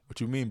ring. What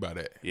you mean by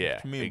that? Yeah,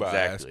 what you mean exactly. by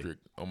asterisk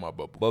on my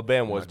bubble? But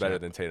Bam was better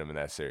than Tatum in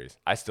that series.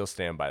 I still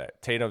stand by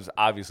that. Tatum's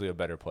obviously a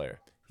better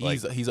player.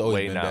 He's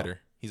always been better.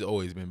 He's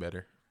always been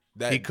better.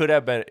 He could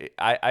have been.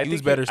 I think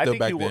was better still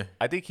back then.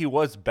 I think he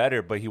was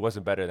better, but he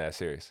wasn't better in that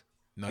series.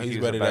 No, he's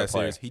better in that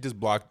series. He just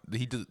blocked.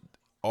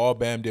 All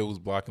Bam did was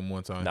block him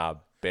one time. Nah,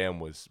 Bam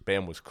was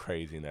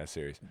crazy in that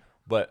series.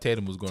 But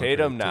Tatum was going.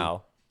 Tatum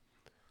now,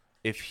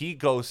 if he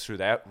goes through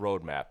that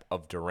roadmap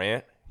of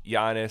Durant,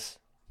 Giannis,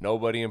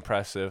 nobody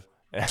impressive,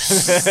 and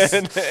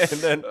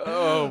then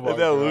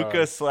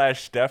Luka /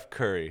 Steph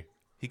Curry,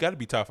 he got to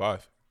be top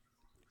 5.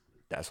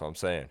 That's what I'm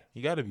saying.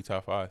 He got to be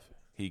top 5.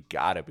 He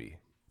gotta be.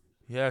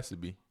 He has to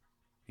be.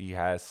 He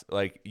has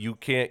you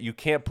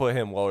can't put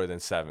him lower than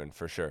 7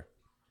 for sure.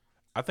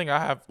 I think I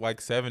have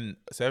like 7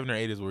 or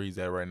 8 is where he's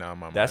at right now in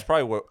my mind. That's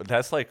probably where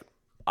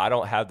I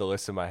don't have the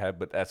list in my head,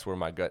 but that's where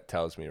my gut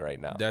tells me right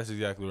now. That's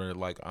exactly where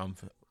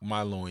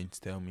my loins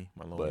tell me.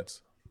 My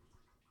loins.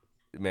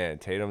 But, man,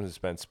 Tatum has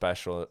been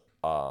special.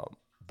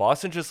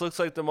 Boston just looks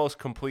like the most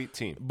complete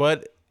team.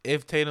 But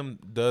if Tatum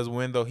does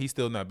win, though, he's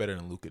still not better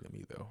than Luka to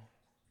me, though.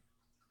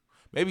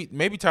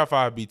 Maybe top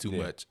 5 be too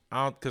much.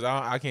 Because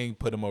I can't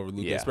put him over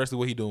Luka, especially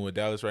what he's doing with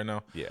Dallas right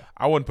now. Yeah,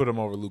 I wouldn't put him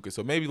over Luka.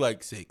 So maybe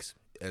like 6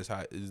 is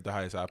the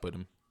highest I put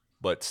him.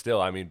 But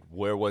still, I mean,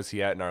 where was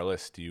he at in our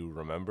list? Do you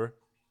remember?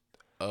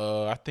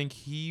 I think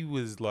he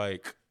was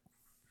like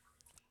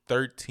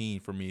 13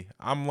 for me.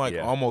 I'm like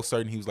almost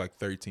certain he was like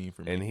 13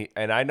 for me.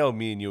 And I know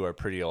me and you are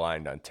pretty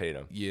aligned on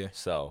Tatum. Yeah.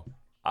 So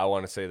I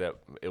want to say that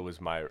it was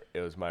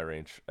my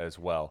range as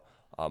well.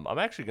 I'm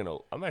actually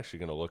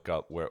gonna look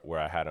up where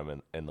I had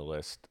him in the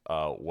list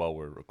while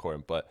we're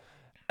recording. But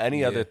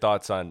any other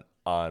thoughts on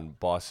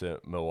Boston,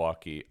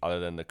 Milwaukee,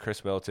 other than the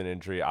Chris Middleton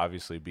injury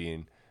obviously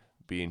being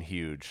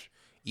huge?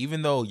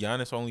 Even though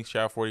Giannis only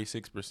shot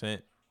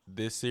 46%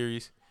 this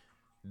series.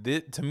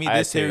 To me, I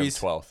this series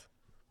 12th.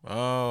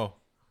 Oh,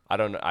 I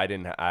don't know. I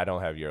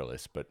don't have your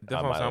list, but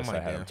on my list I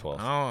had him 12th.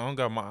 I don't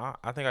got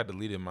I think I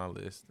deleted my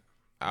list.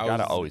 I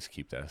gotta always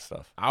keep that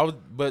stuff.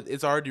 But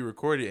it's already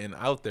recorded and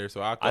out there,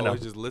 so I can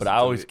always just listen. But I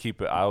always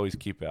keep it. I always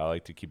keep it. I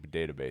like to keep a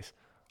database.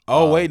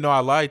 Oh wait, no, I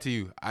lied to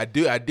you. I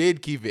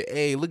did keep it.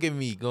 Hey, look at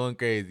me going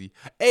crazy.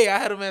 Hey, I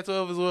had him at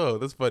 12 as well.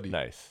 That's funny.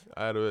 Nice.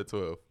 I had him at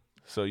 12.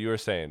 So you were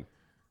saying,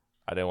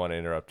 I didn't want to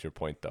interrupt your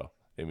point though.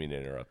 Didn't mean to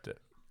interrupt it.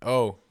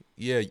 Oh.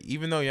 Yeah,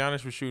 even though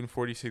Giannis was shooting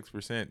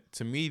 46%,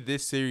 to me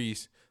this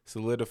series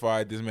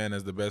solidified this man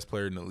as the best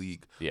player in the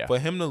league. Yeah. For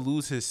him to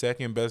lose his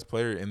second best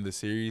player in the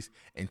series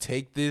and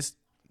take this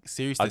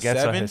series to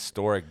against 7 a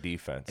historic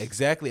defense.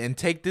 Exactly, and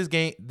take this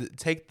game,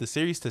 take the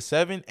series to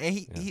 7, and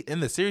he in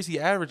the series he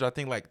averaged I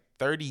think like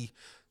 30,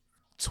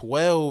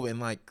 12,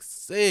 and like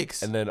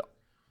 6. And then,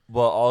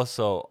 well,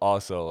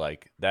 also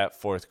like that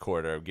fourth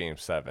quarter of Game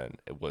 7,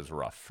 it was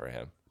rough for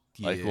him.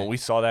 Like when we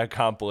saw that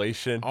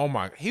compilation, oh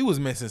my, he was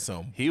missing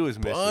some. He was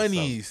missing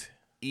bunnies. Some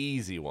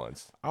easy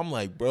ones. I'm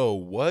like, bro,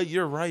 what?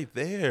 You're right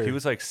there. He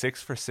was like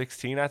 6 for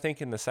 16, I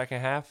think, in the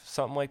second half,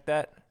 something like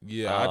that.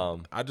 Yeah,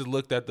 I just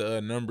looked at the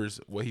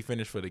numbers, what he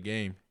finished for the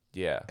game.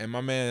 Yeah, and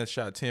my man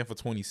shot 10 for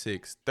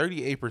 26,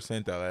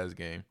 38% that last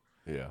game.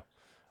 Yeah,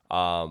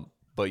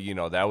 but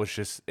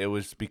that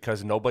was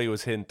because nobody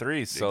was hitting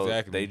threes,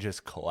 so they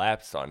just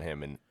collapsed on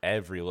him, and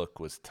every look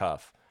was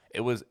tough.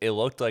 It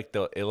looked like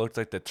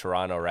the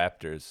Toronto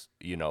Raptors,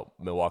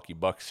 Milwaukee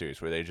Bucks series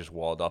where they just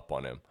walled up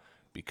on him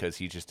because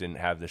he just didn't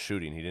have the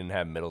shooting. He didn't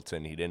have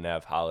Middleton. He didn't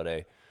have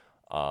Holiday.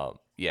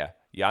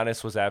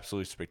 Giannis was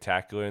absolutely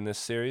spectacular in this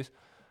series.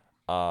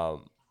 I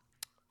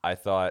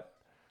thought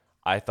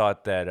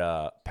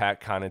that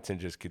Pat Connaughton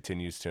just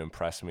continues to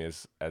impress me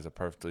as a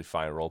perfectly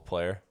fine role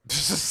player.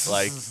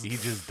 Like he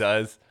just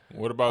does.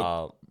 What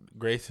about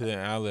Grayson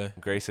Allen?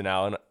 Grayson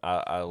Allen,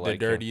 I like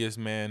the dirtiest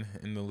man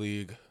in the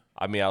league.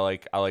 I mean, I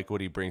like what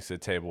he brings to the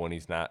table when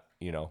he's not,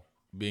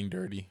 being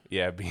dirty.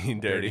 Yeah, being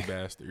dirty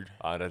bastard.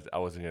 I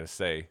wasn't gonna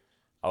say,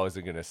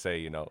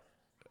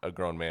 a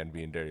grown man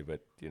being dirty,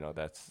 but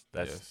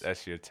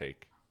that's your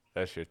take.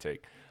 That's your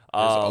take.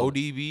 There's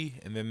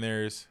ODB, and then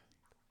there's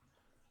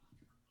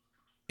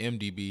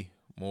MDB.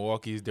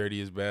 Milwaukee's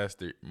dirtiest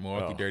bastard.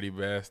 Dirty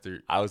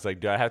bastard. I was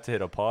like, do I have to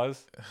hit a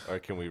pause, or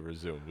can we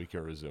resume? We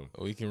can resume.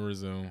 We can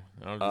resume.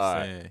 I'm just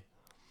saying.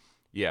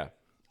 Yeah.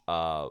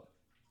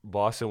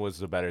 Boston was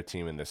the better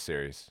team in this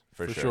series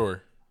for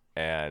sure.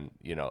 And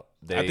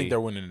I think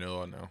they're winning it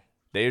all now.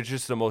 They're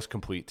just the most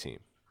complete team.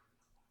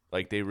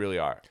 Like, they really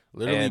are.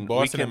 Literally, and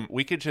Boston.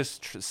 We could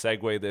just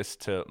segue this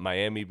to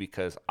Miami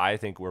because I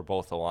think we're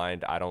both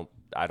aligned. I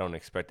don't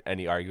expect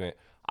any argument.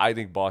 I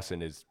think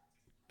Boston is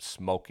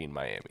smoking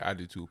Miami. I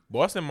do too.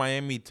 Boston and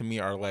Miami to me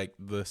are like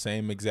the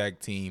same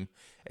exact team,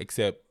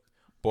 except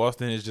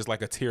Boston is just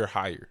like a tier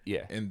higher.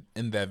 Yeah.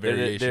 In that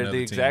variation, they're the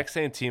team. exact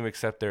same team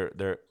except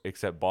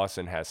except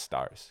Boston has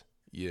stars.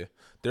 Yeah,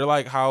 they're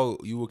like how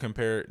you would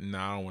compare. No,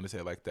 I don't want to say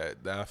it like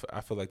that.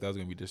 I feel like that was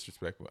gonna be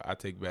disrespectful. I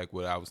take back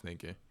what I was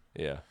thinking.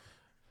 Yeah.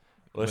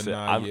 Listen,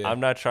 yeah. I'm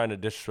not trying to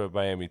disrespect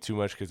Miami too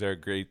much because they're a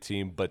great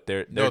team, but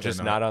they're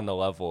just not on the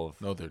level of.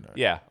 No, they're not.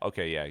 Yeah.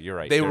 Okay. Yeah, you're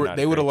right. They would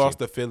have lost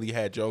to Philly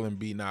had Joel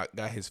Embiid not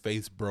got his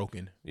face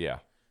broken. Yeah.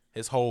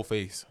 His whole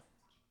face,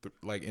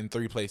 like in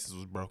 3 places,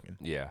 was broken.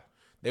 Yeah.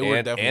 They were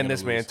definitely. And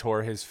this lose. Man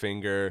tore his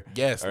finger.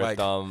 Yes, or like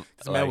thumb.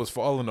 This man was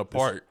falling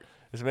apart.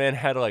 This man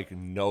had like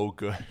no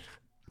good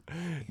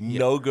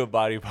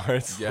body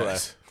parts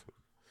Yes.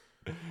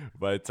 left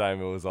by the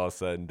time it was all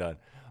said and done.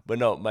 But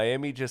no,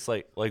 Miami just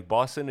like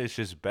Boston is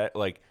just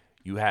like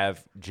you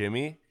have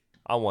Jimmy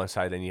on one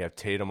side, then you have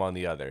Tatum on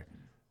the other.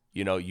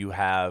 You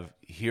have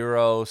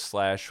Hero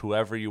 /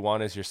 whoever you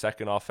want as your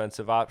second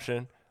offensive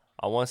option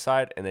on one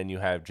side, and then you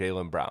have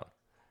Jaylen Brown.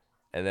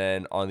 And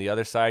then on the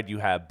other side, you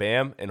have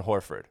Bam and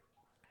Horford.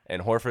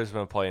 And Horford's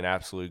been playing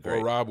absolutely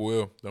great. Or Rob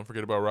Will. Don't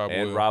forget about Rob Will.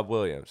 And Rob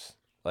Williams.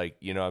 Like,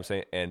 you know what I'm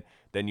saying? And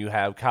then you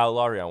have Kyle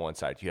Lowry on one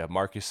side. You have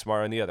Marcus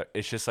Smart on the other.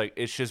 It's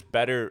just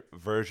better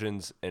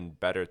versions and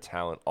better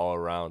talent all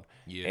around.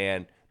 Yeah.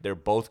 And they're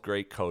both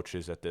great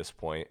coaches at this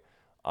point.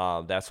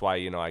 That's why,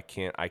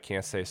 I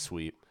can't say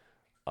sweep.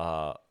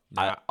 Although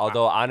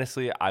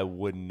honestly, I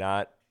would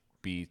not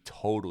be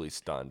totally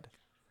stunned.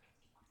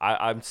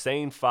 I'm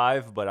saying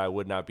 5, but I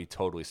would not be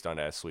totally stunned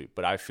at a sweep.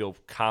 But I feel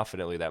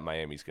confidently that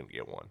Miami's going to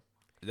get 1.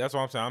 That's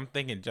what I'm saying. I'm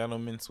thinking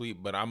gentleman sweep,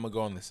 but I'm going to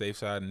go on the safe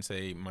side and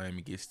say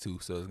Miami gets 2,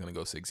 so it's going to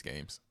go 6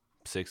 games.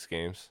 6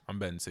 games? I'm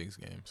betting 6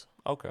 games.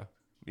 Okay.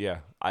 Yeah.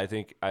 I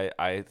think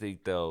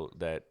though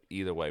that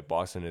either way,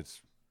 Boston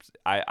is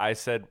I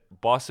said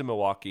Boston,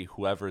 Milwaukee,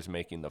 whoever is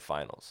making the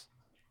finals.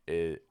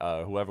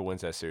 Whoever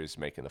wins that series is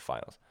making the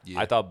finals. Yeah.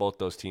 I thought both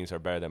those teams are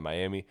better than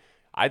Miami.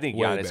 I think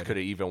Giannis could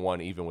have even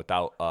won even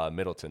without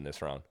Middleton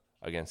this round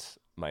against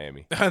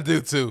Miami. I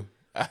do too.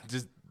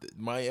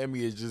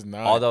 Miami is just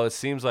not. Although it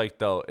seems like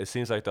though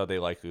they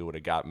likely would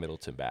have got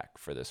Middleton back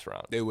for this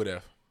round. They would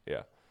have.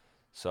 Yeah.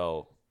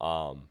 So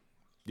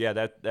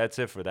yeah, that's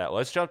it for that.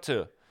 Let's jump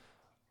to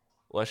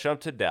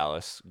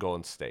Dallas,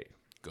 Golden State.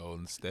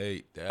 Golden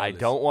State, Dallas. I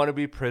don't want to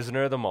be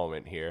prisoner of the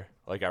moment here.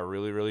 Like I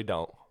really, really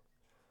don't.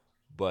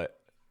 But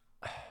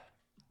man,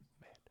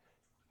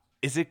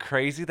 is it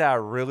crazy that I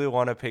really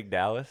want to pick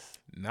Dallas?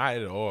 Not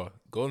at all.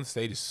 Golden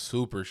State is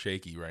super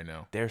shaky right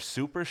now. They're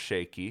super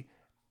shaky.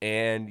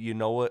 And you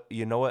know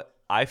what?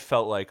 I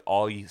felt like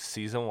all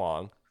season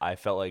long, I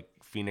felt like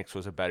Phoenix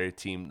was a better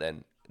team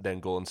than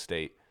Golden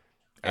State.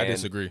 I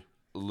disagree.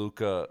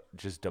 Luka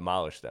just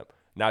demolished them.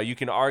 Now, you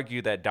can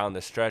argue that down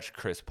the stretch,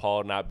 Chris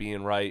Paul not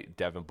being right,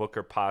 Devin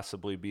Booker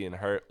possibly being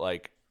hurt.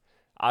 Like,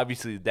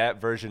 obviously, that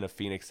version of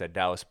Phoenix that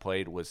Dallas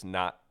played was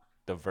not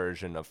the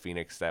version of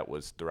Phoenix that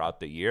was throughout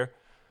the year.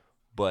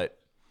 But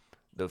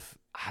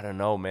I don't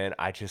know, man.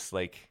 I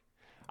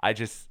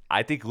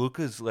think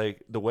Luka's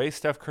like the way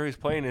Steph Curry's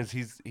playing is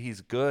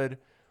he's good,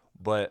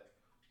 but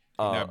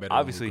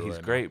obviously he's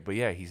great. Now. But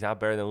yeah, he's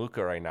not better than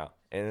Luka right now.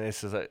 And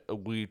this is like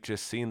we've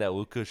just seen that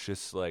Luka's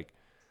just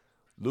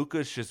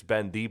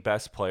been the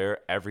best player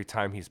every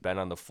time he's been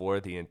on the floor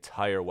the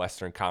entire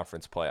Western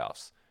Conference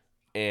playoffs,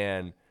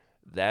 and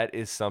that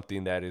is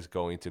something that is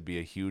going to be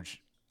a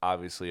huge,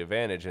 obviously,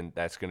 advantage, and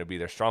that's going to be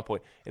their strong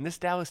point. And this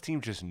Dallas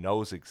team just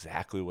knows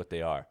exactly what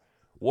they are.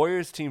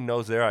 Warriors team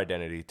knows their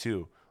identity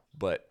too.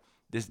 But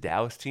this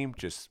Dallas team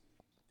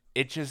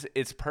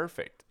it's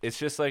perfect. It's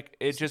just like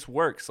it just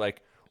works.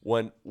 Like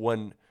when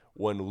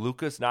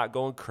Luka's not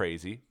going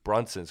crazy,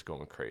 Brunson's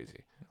going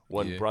crazy.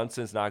 When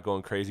Brunson's not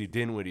going crazy,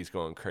 Dinwiddie's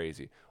going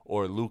crazy.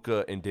 Or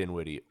Luka and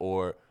Dinwiddie.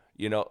 Or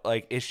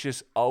like it's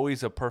just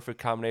always a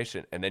perfect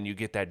combination. And then you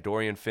get that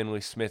Dorian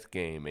Finney-Smith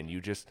game, and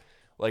you just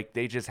like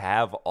they just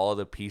have all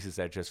the pieces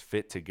that just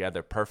fit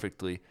together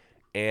perfectly.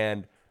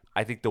 And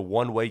I think the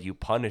one way you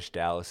punish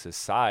Dallas is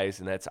size,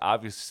 and that's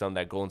obviously something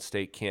that Golden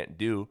State can't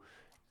do.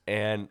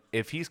 And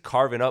if he's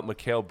carving up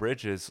Mikal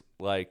Bridges,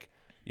 like,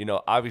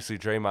 obviously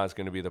Draymond's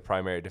going to be the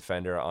primary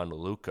defender on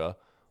Luka,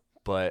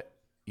 but,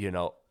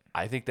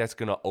 I think that's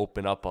going to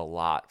open up a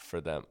lot for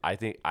them.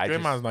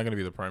 Draymond's not going to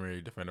be the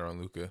primary defender on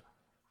Luka.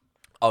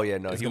 Oh, yeah,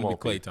 no, he won't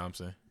be. Klay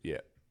Thompson. Yeah,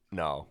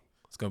 no.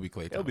 It's going to be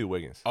Klay Thompson. It'll be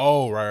Wiggins.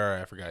 Oh,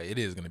 right. I forgot. It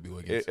is going to be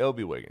Wiggins. It'll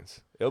be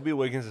Wiggins. It'll be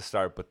Wiggins to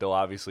start, but they'll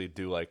obviously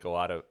do like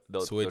they'll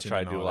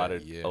try to do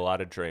a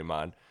lot of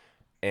Draymond.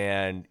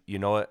 And you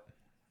know what?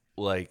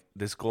 Like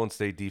this Golden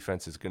State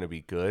defense is going to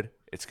be good.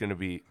 It's going to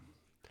be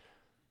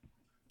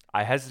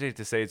I hesitate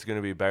to say it's going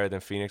to be better than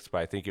Phoenix, but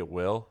I think it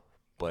will.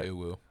 It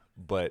will.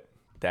 But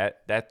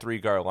that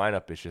 3-guard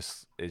lineup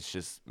is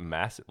just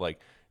massive.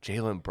 Like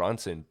Jalen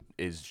Brunson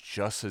is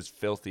just as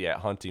filthy at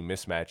hunting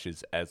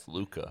mismatches as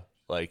Luka.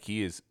 Like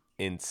he is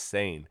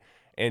insane,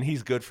 and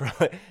he's good for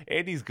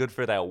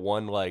that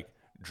one like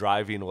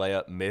driving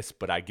layup miss.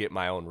 But I get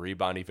my own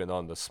rebound even though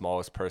I'm the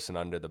smallest person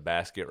under the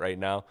basket right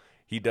now.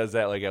 He does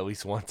that like at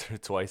least once or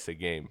twice a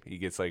game. He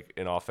gets like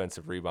an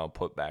offensive rebound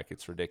putback.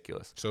 It's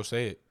ridiculous. So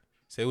say it.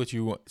 Say what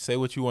you want. Say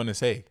what you want to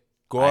say.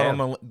 Go out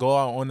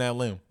on that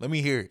limb. Let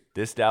me hear it.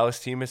 This Dallas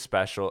team is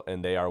special,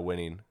 and they are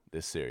winning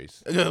this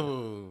series.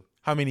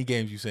 How many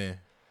games you saying?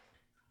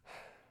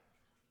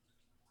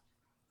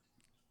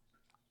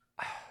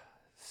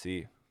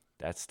 See,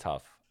 that's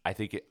tough. I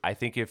think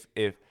if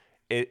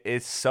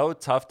it's so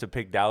tough to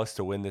pick Dallas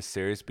to win this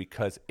series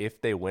because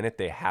if they win it,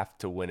 they have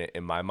to win it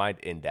in my mind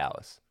in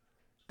Dallas.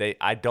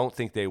 I don't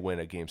think they win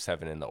a Game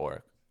 7 in the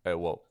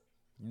Oracle.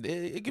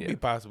 It could be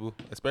possible,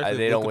 especially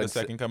they if don't win the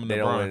second coming. They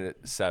to don't Bron. win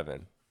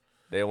 7.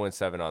 They don't win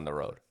 7 on the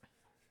road.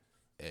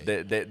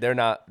 Hey. They're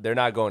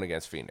not going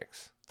against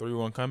Phoenix.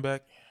 3-1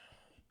 comeback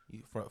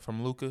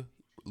from Luka.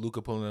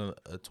 Luka pulling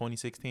a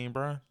 2016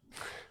 Bron.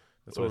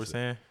 That's what we're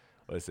saying.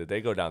 Listen, they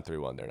go down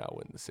 3-1. They're not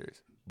winning the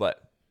series.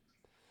 But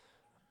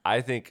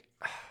I think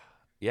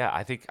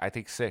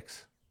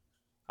 6.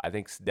 I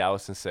think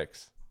Dallas in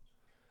 6.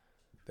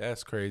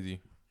 That's crazy.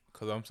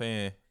 Because I'm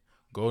saying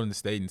Golden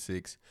State in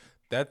 6.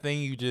 That thing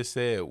you just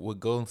said with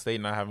Golden State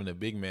not having a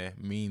big man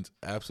means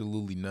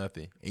absolutely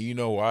nothing. And you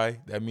know why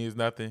that means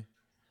nothing?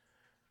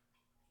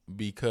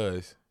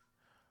 Because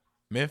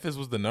Memphis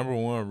was the number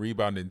 1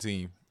 rebounding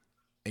team.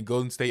 And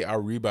Golden State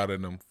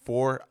out-rebounded them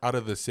 4 out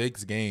of the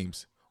 6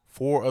 games.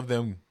 4 of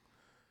them.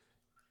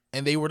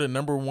 And they were the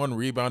number 1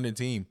 rebounding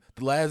team.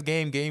 The last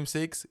game, Game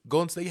 6,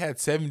 Golden State had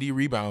 70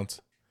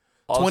 rebounds.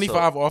 Also,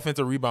 25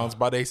 offensive rebounds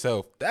by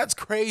themselves. That's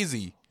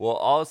crazy. Well,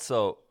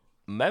 also,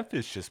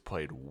 Memphis just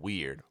played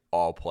weird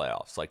all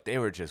playoffs. Like, they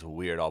were just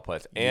weird all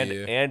playoffs.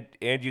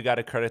 And you got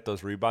to credit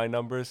those rebound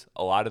numbers.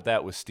 A lot of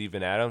that was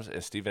Steven Adams,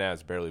 and Steven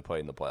Adams barely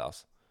played in the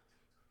playoffs.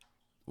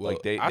 Well,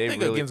 like I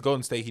think really, against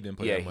Golden State, he didn't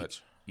play that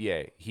much.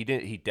 He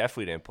didn't. He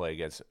definitely didn't play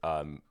against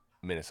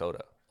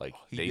Minnesota. Like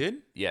he did?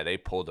 Yeah, they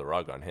pulled the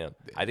rug on him.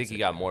 I think he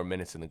got more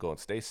minutes in the Golden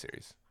State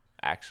series,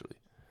 actually.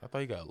 I thought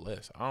he got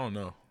less. I don't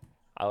know.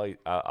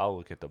 I'll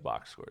look at the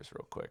box scores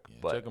real quick.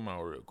 Yeah, check them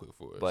out real quick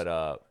for us.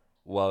 But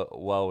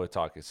while we're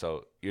talking,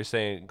 so you're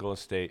saying Golden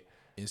State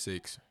in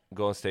 6.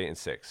 Golden State in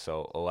 6.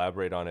 So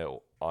elaborate on it.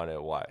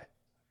 Why?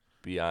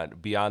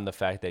 Beyond the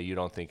fact that you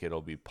don't think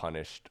it'll be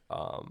punished.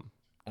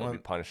 Be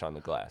punished on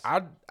the glass.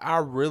 I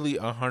really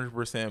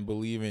 100%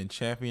 believe in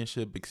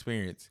championship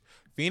experience.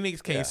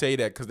 Phoenix can't say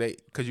that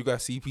because you got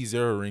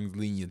CP0 rings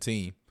leading your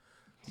team.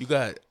 You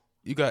got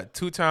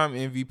 2-time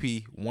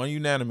MVP, 1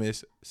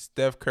 unanimous,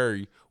 Steph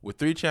Curry with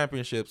 3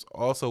 championships,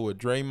 also with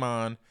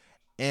Draymond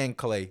and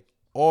Klay.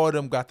 All of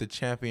them got the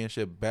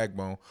championship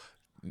backbone.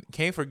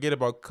 Can't forget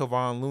about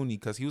Kevon Looney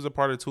because he was a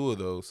part of 2 of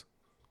those.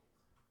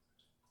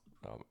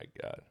 Oh my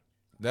God,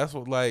 that's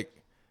what like.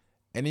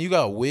 And then you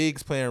got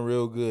Wiggs playing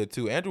real good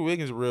too. Andrew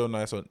Wiggins is real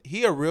nice. So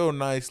he a real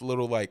nice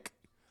little like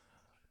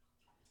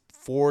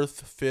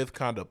 4th, 5th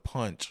kind of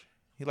punch.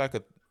 He like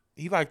the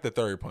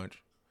 3rd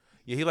punch.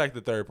 Yeah, he like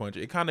the 3rd punch.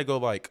 It kind of go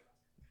like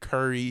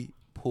Curry,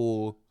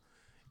 Poole,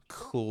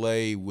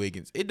 Klay,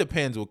 Wiggins. It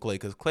depends with Klay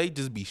because Klay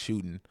just be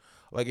shooting.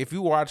 Like if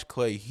you watch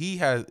Klay,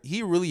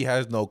 he really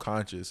has no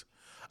conscience.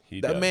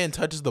 That man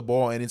touches the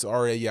ball and it's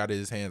already out of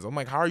his hands. I'm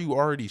like, how are you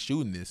already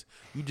shooting this?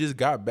 You just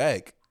got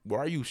back. Why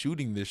are you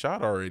shooting this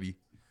shot already?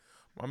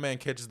 My man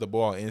catches the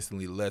ball and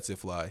instantly lets it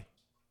fly.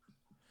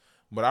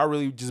 But I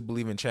really just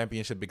believe in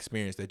championship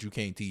experience that you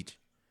can't teach.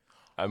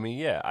 I mean,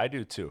 yeah, I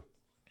do too.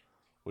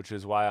 Which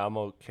is why I'm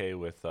okay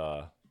with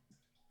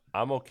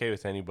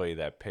anybody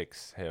that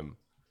picks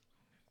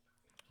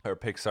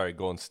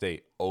Golden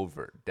State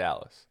over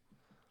Dallas.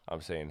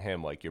 I'm saying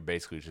him like you're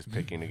basically just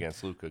picking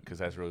against Luka because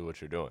that's really what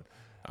you're doing.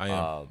 I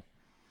am.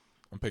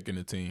 I'm picking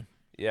the team.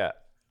 Yeah.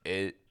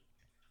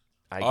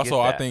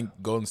 I think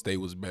Golden State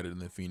was better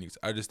than Phoenix.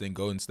 I just think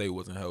Golden State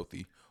wasn't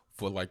healthy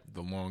for like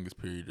the longest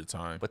period of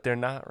time. But they're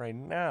not right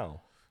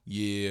now.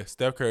 Yeah,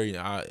 Steph Curry,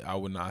 I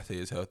would not say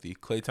is healthy.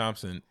 Klay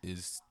Thompson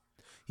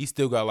he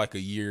still got like a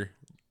year,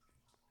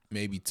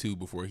 maybe 2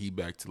 before he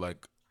back to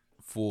like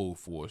full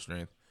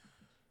strength.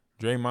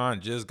 Draymond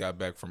just got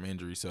back from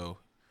injury, so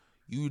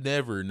you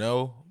never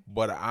know.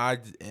 But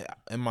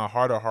in my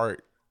heart of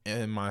heart,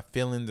 and my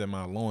feelings and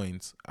my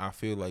loins, I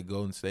feel like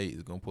Golden State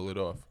is gonna pull it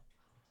off.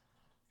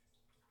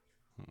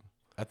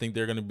 I think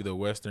they're gonna be the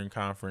Western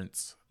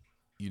Conference,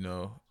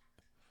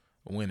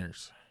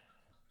 winners.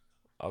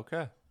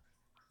 Okay.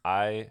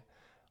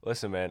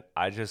 Listen, man,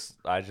 I just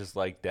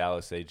like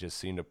Dallas. They just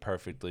seem to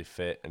perfectly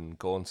fit, and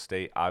Golden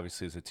State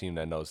obviously is a team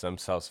that knows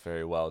themselves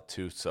very well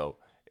too. So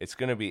it's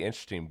gonna be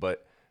interesting.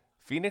 But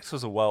Phoenix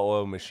was a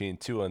well-oiled machine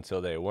too until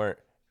they weren't.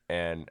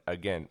 And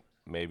again,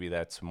 maybe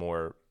that's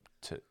more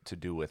to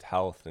do with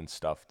health and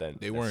stuff than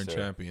they weren't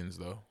champions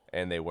though.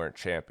 And they weren't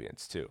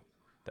champions too.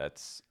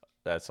 That's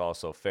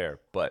also fair.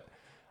 But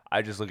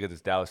I just look at this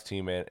Dallas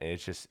team, man, and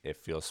it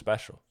feels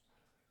special.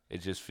 It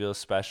just feels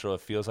special.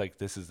 It feels like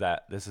this is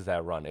that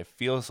run. It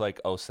feels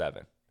like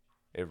 07.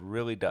 It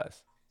really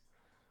does.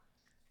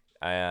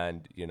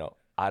 And,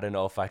 I don't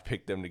know if I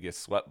picked them to get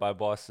swept by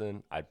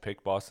Boston. I'd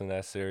pick Boston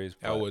that series.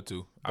 I would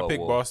too. I pick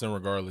Boston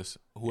regardless.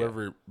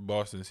 Whoever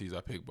Boston sees,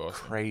 I pick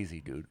Boston.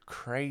 Crazy, dude.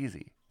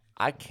 Crazy.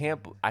 I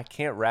can't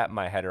wrap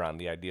my head around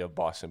the idea of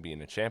Boston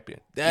being a champion,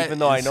 even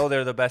though I know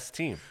they're the best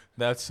team.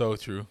 That's so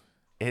true.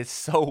 It's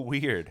so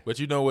weird. But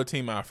you know what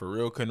team I for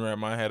real couldn't wrap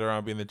my head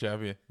around being the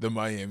champion? The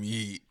Miami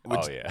Heat.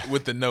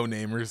 With the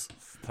no-namers.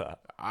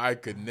 Stop. I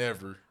could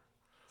never.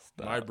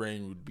 Stop. My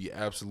brain would be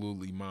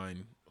absolutely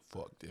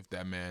mind-fucked if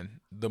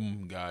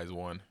them guys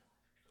won.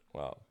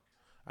 Wow.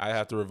 I'd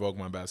have to revoke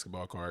my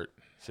basketball card.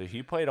 So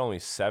he played only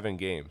 7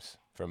 games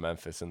for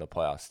Memphis in the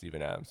playoffs,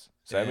 Steven Adams.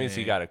 So that means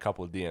he got a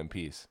couple of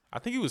DNPs. I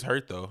think he was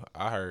hurt, though.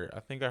 I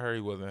think I heard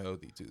he wasn't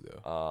healthy, too,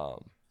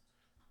 though.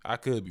 I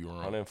could be wrong.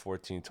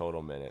 114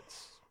 total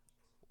minutes.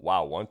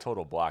 Wow, 1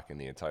 total block in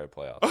the entire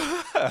playoffs.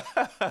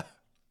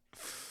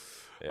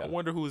 Yeah. I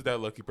wonder who's that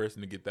lucky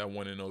person to get that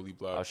one and only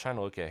block. I was trying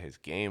to look at his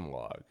game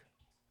log,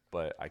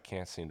 but I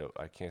can't seem to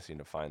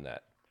find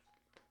that.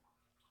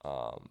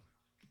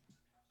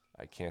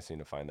 I can't seem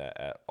to find that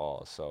at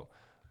all. So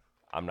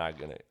I'm not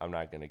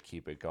gonna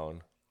keep it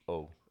going.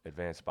 Oh,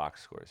 advanced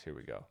box scores. Here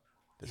we go.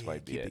 This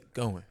might be it.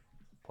 Going.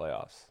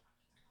 Playoffs.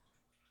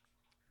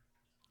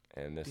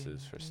 And this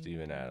is for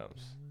Steven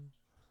Adams.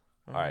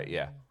 All right,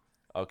 yeah.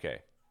 Okay.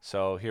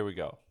 So here we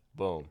go.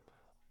 Boom.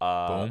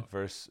 Boom.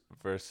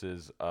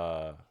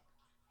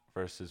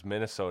 Versus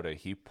Minnesota,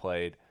 he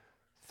played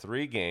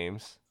 3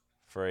 games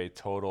for a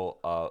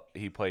total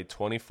he played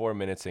 24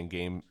 minutes in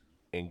game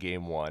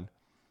 1.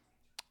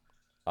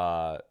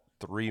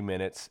 3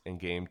 minutes in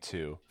game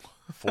 2,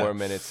 4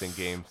 minutes in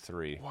game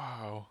 3.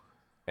 Wow.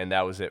 And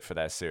that was it for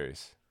that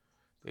series.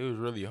 It was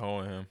really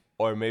hoeing him.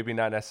 Or maybe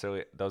not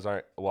necessarily. Those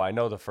aren't. Well, I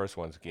know the first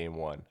one's game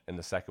 1, and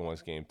the second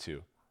one's game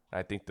 2.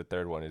 I think the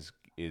third one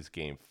is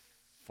game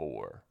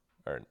 4,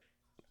 or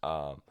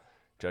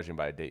judging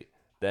by date.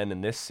 Then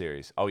in this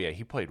series,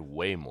 he played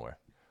way more.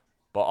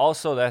 But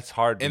also that's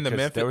hard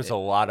because there was a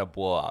lot of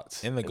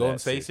blowouts. In the Golden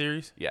State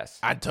series? Yes.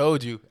 I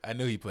told you. I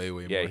knew he played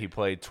way more. Yeah, he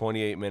played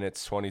 28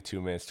 minutes,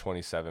 22 minutes,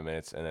 27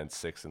 minutes, and then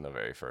 6 in the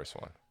very first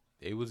one.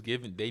 They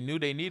knew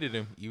they needed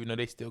him, even though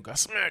they still got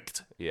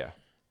smacked. Yeah.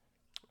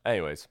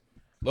 Anyways.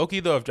 Low-key,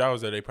 though, if Ja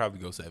was there, they'd probably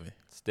go 7.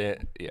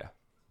 Yeah.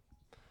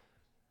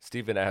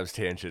 Steven Adams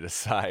tangent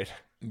aside.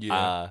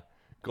 Yeah.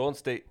 Golden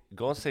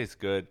State's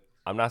good.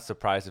 I'm not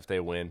surprised if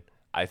they win.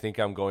 I think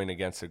I'm going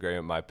against the grain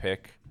with my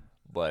pick,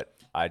 but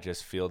I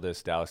just feel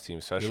this Dallas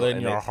team special. You're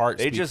letting your heart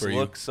speak for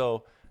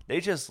you. They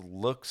just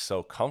look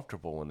so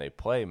comfortable when they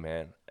play,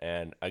 man.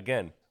 And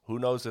again, who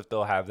knows if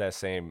they'll have that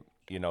same,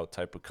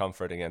 type of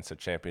comfort against a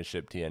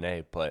championship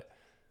DNA, but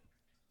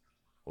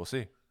we'll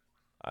see.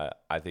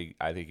 I think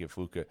if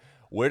Luka,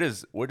 where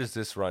does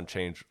this run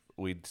change?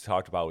 We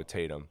talked about with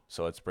Tatum,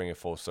 so let's bring it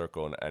full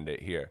circle and end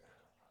it here.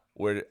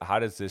 How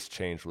does this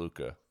change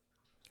Luka?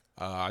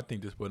 I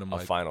think this put him a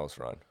finals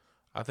run.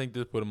 I think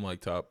this put him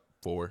like top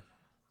 4.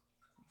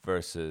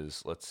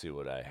 Versus, let's see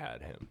what I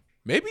had him.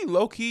 Maybe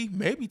low key,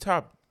 maybe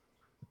top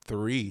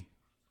 3.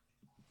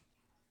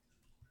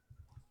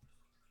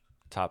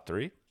 Top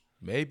 3?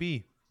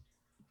 Maybe.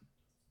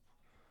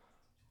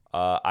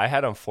 I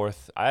had him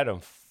 4th.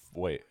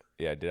 Wait.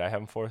 Yeah, did I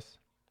have him 4th?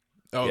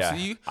 Oh, yeah,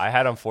 see? I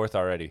had him 4th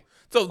already.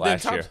 So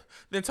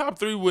then top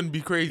 3 wouldn't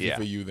be crazy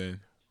for you then.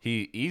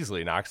 He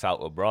easily knocks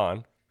out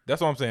LeBron. That's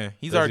what I'm saying.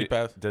 He's already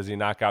passed. Does he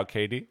knock out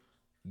KD?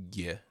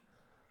 Yeah.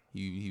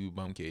 He would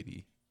bum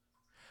KD.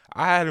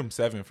 I had him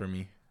 7 for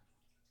me.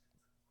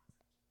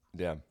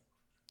 Damn.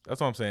 That's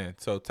what I'm saying.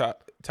 So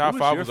top Who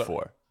 5 was was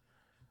 4.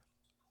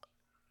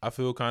 I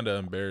feel kind of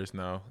embarrassed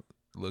now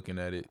looking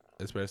at it,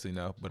 especially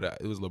now. But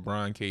it was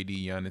LeBron,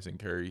 KD, Giannis, and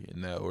Curry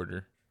in that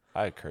order.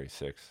 I had Curry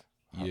 6th.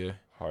 Yeah.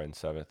 Harden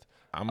 7th.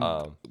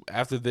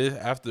 After this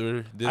I had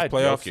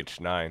playoffs, Jokic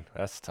 9.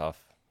 That's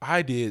tough. I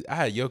had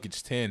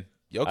Jokic 10.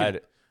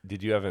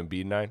 Did you have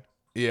Embiid 9?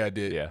 Yeah, I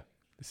did. Yeah.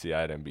 See,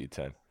 I had Embiid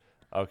 10.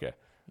 Okay.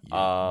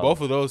 Yeah.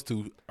 Both of those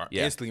two are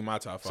instantly my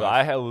top 5. So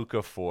I had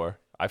Luka 4.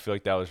 I feel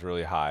like that was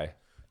really high.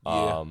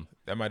 Yeah,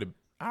 that might have.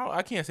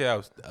 I can't say that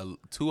was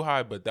too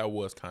high, but that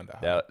was kind of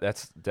high.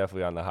 That's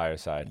definitely on the higher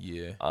side.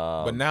 Yeah.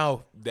 But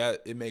now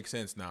that it makes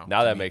sense now.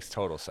 Now that makes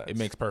total sense. It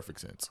makes perfect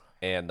sense.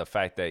 And the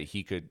fact that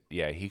he could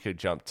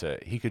jump to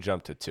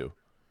 2.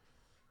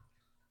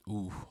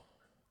 Ooh,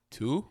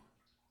 2.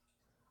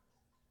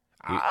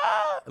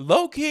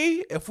 Low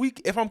key,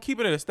 if I'm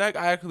keeping it a stack,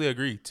 I actually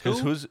agree.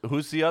 2.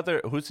 Who's the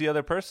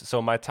other person?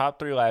 So my top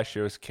 3 last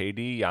year was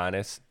KD,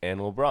 Giannis, and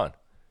LeBron.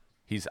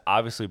 He's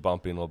obviously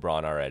bumping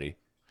LeBron already.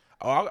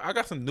 Oh, I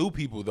got some new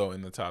people though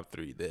in the top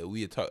 3 that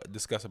we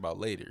discuss about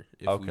later.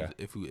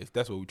 If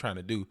that's what we're trying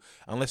to do,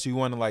 unless you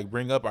want to like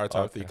bring up our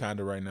top 3 kind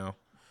of right now.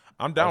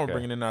 I'm down with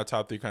bringing in our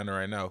top 3 kind of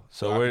right now.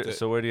 So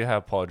where do you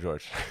have Paul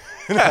George?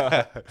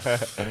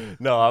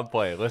 No, I'm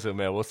playing. Listen,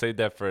 man, we'll save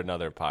that for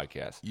another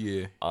podcast.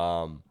 Yeah.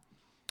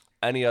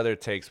 Any other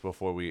takes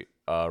before we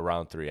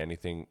round 3?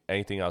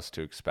 Anything else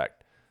to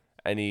expect?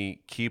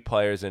 Any key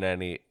players in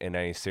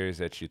any series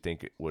that you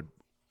think would,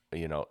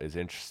 is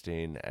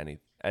interesting?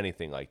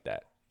 Anything like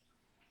that?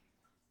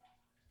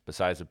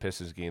 Besides the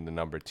Pistons getting the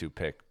number 2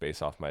 pick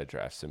based off my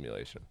draft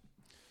simulation.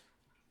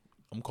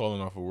 I'm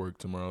calling off of work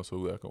tomorrow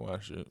so I can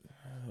watch it.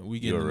 We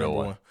getting You a the real number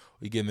one. one.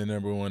 We getting the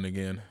number 1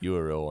 again. You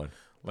a real one.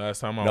 Last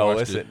time I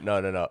watched it.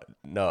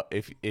 No.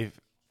 If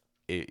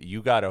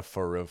you got a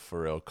for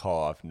real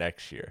call off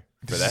next year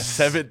for that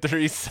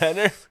 7'3"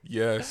 center.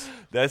 Yes.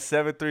 That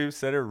 7'3"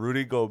 center,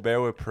 Rudy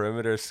Gobert with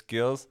perimeter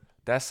skills.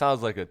 That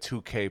sounds like a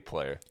 2K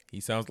player. He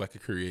sounds like a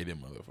creative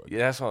motherfucker. Yeah,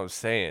 that's what I'm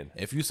saying.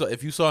 If you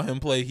saw him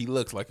play, he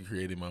looks like a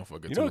creative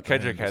motherfucker. You know,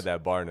 Kendrick had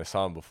that bar in a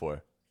song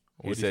before.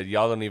 He said,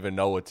 "Y'all don't even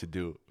know what to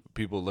do.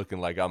 People looking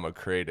like I'm a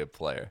creative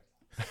player."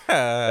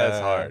 That's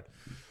hard.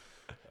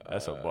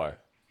 That's a bar.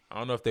 I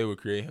don't know if they would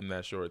create him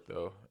that short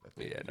though. I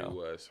think Yeah, no. he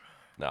was.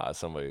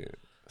 Somebody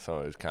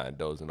was kind of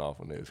dozing off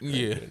when they was Yeah.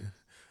 creating.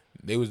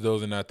 They was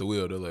dozing out the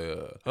wheel. They're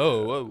like,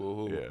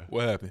 whoa. Yeah.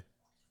 What happened?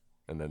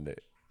 And then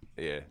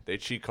they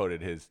cheat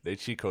coded his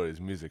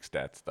music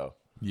stats though.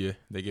 Yeah,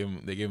 they give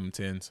him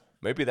 10s.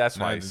 Maybe that's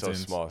why Nines he's and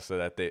so 10s. small, so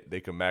that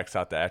they can max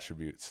out the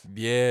attributes.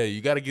 Yeah,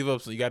 you got to give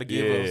up. So you got to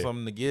give up Yeah.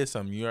 something to get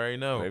something. You already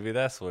know. Maybe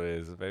that's what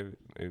it is.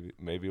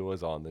 Maybe it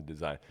was on the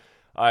design.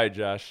 All right,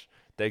 Josh.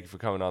 Thank you for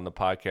coming on the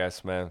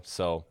podcast, man.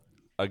 So,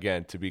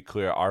 again, to be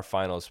clear, our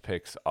finals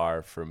picks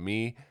are, for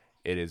me,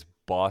 it is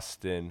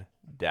Boston,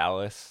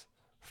 Dallas.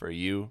 For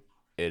you,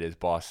 it is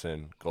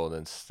Boston,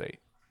 Golden State.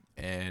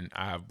 And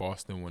I have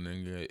Boston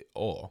winning it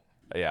all,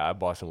 Yeah, I have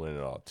Boston winning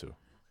it all too.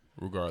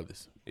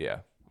 regardless. Yeah,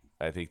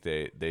 I think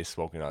they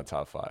spoken on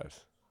top 5s.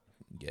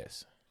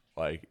 Yes.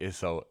 Like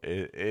it's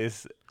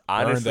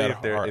honestly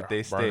if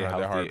they stay burn that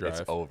hard healthy, it's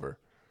drive. over.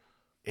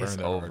 Burn It's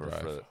that hard over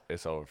drive.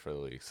 it's over for the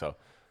league. So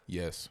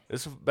Yes.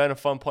 it's been a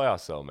fun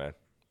playoffs though, man.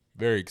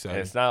 Very And exciting.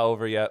 it's not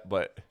over yet,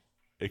 but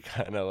it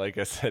kind of, like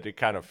I said, it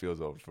kind of feels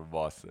over for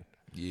Boston.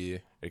 Yeah.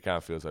 It kind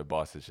of feels like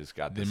Boston's just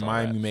got this. Then on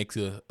Miami wraps. makes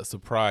a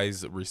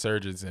surprise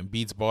resurgence and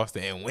beats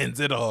Boston and wins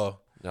it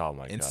all. Oh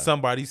my In god!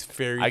 somebody's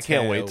fairy I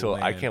can't wait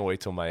tale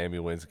till Miami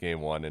wins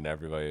Game 1, and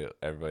everybody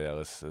that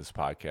listens to this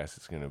podcast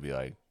is gonna be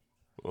like,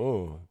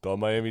 "Oh, thought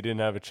Miami didn't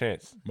have a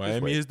chance." Just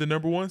Miami wait. is the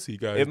number 1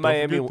 seed, guys. If Don't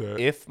Miami forget that.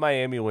 if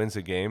Miami wins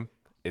a game,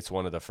 it's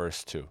one of the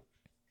first 2.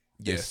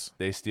 Yes.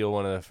 They steal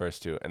one of the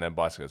first 2, and then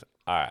Boston goes,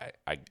 "All right,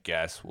 I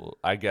guess we'll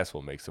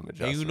make some And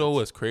adjustments." you know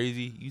what's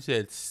crazy? You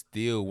said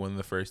still one of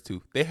the first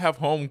 2. They have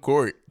home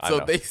court, I so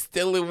know. they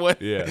still in one.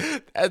 Yeah.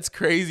 That's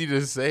crazy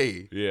to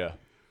say. Yeah,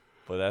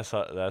 but that's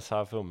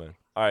how I feel, man.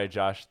 All right,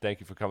 Josh, thank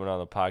you for coming on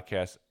the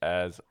podcast.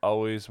 As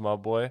always, my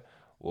boy,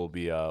 we'll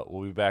be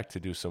back to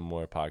do some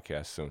more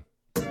podcasts soon.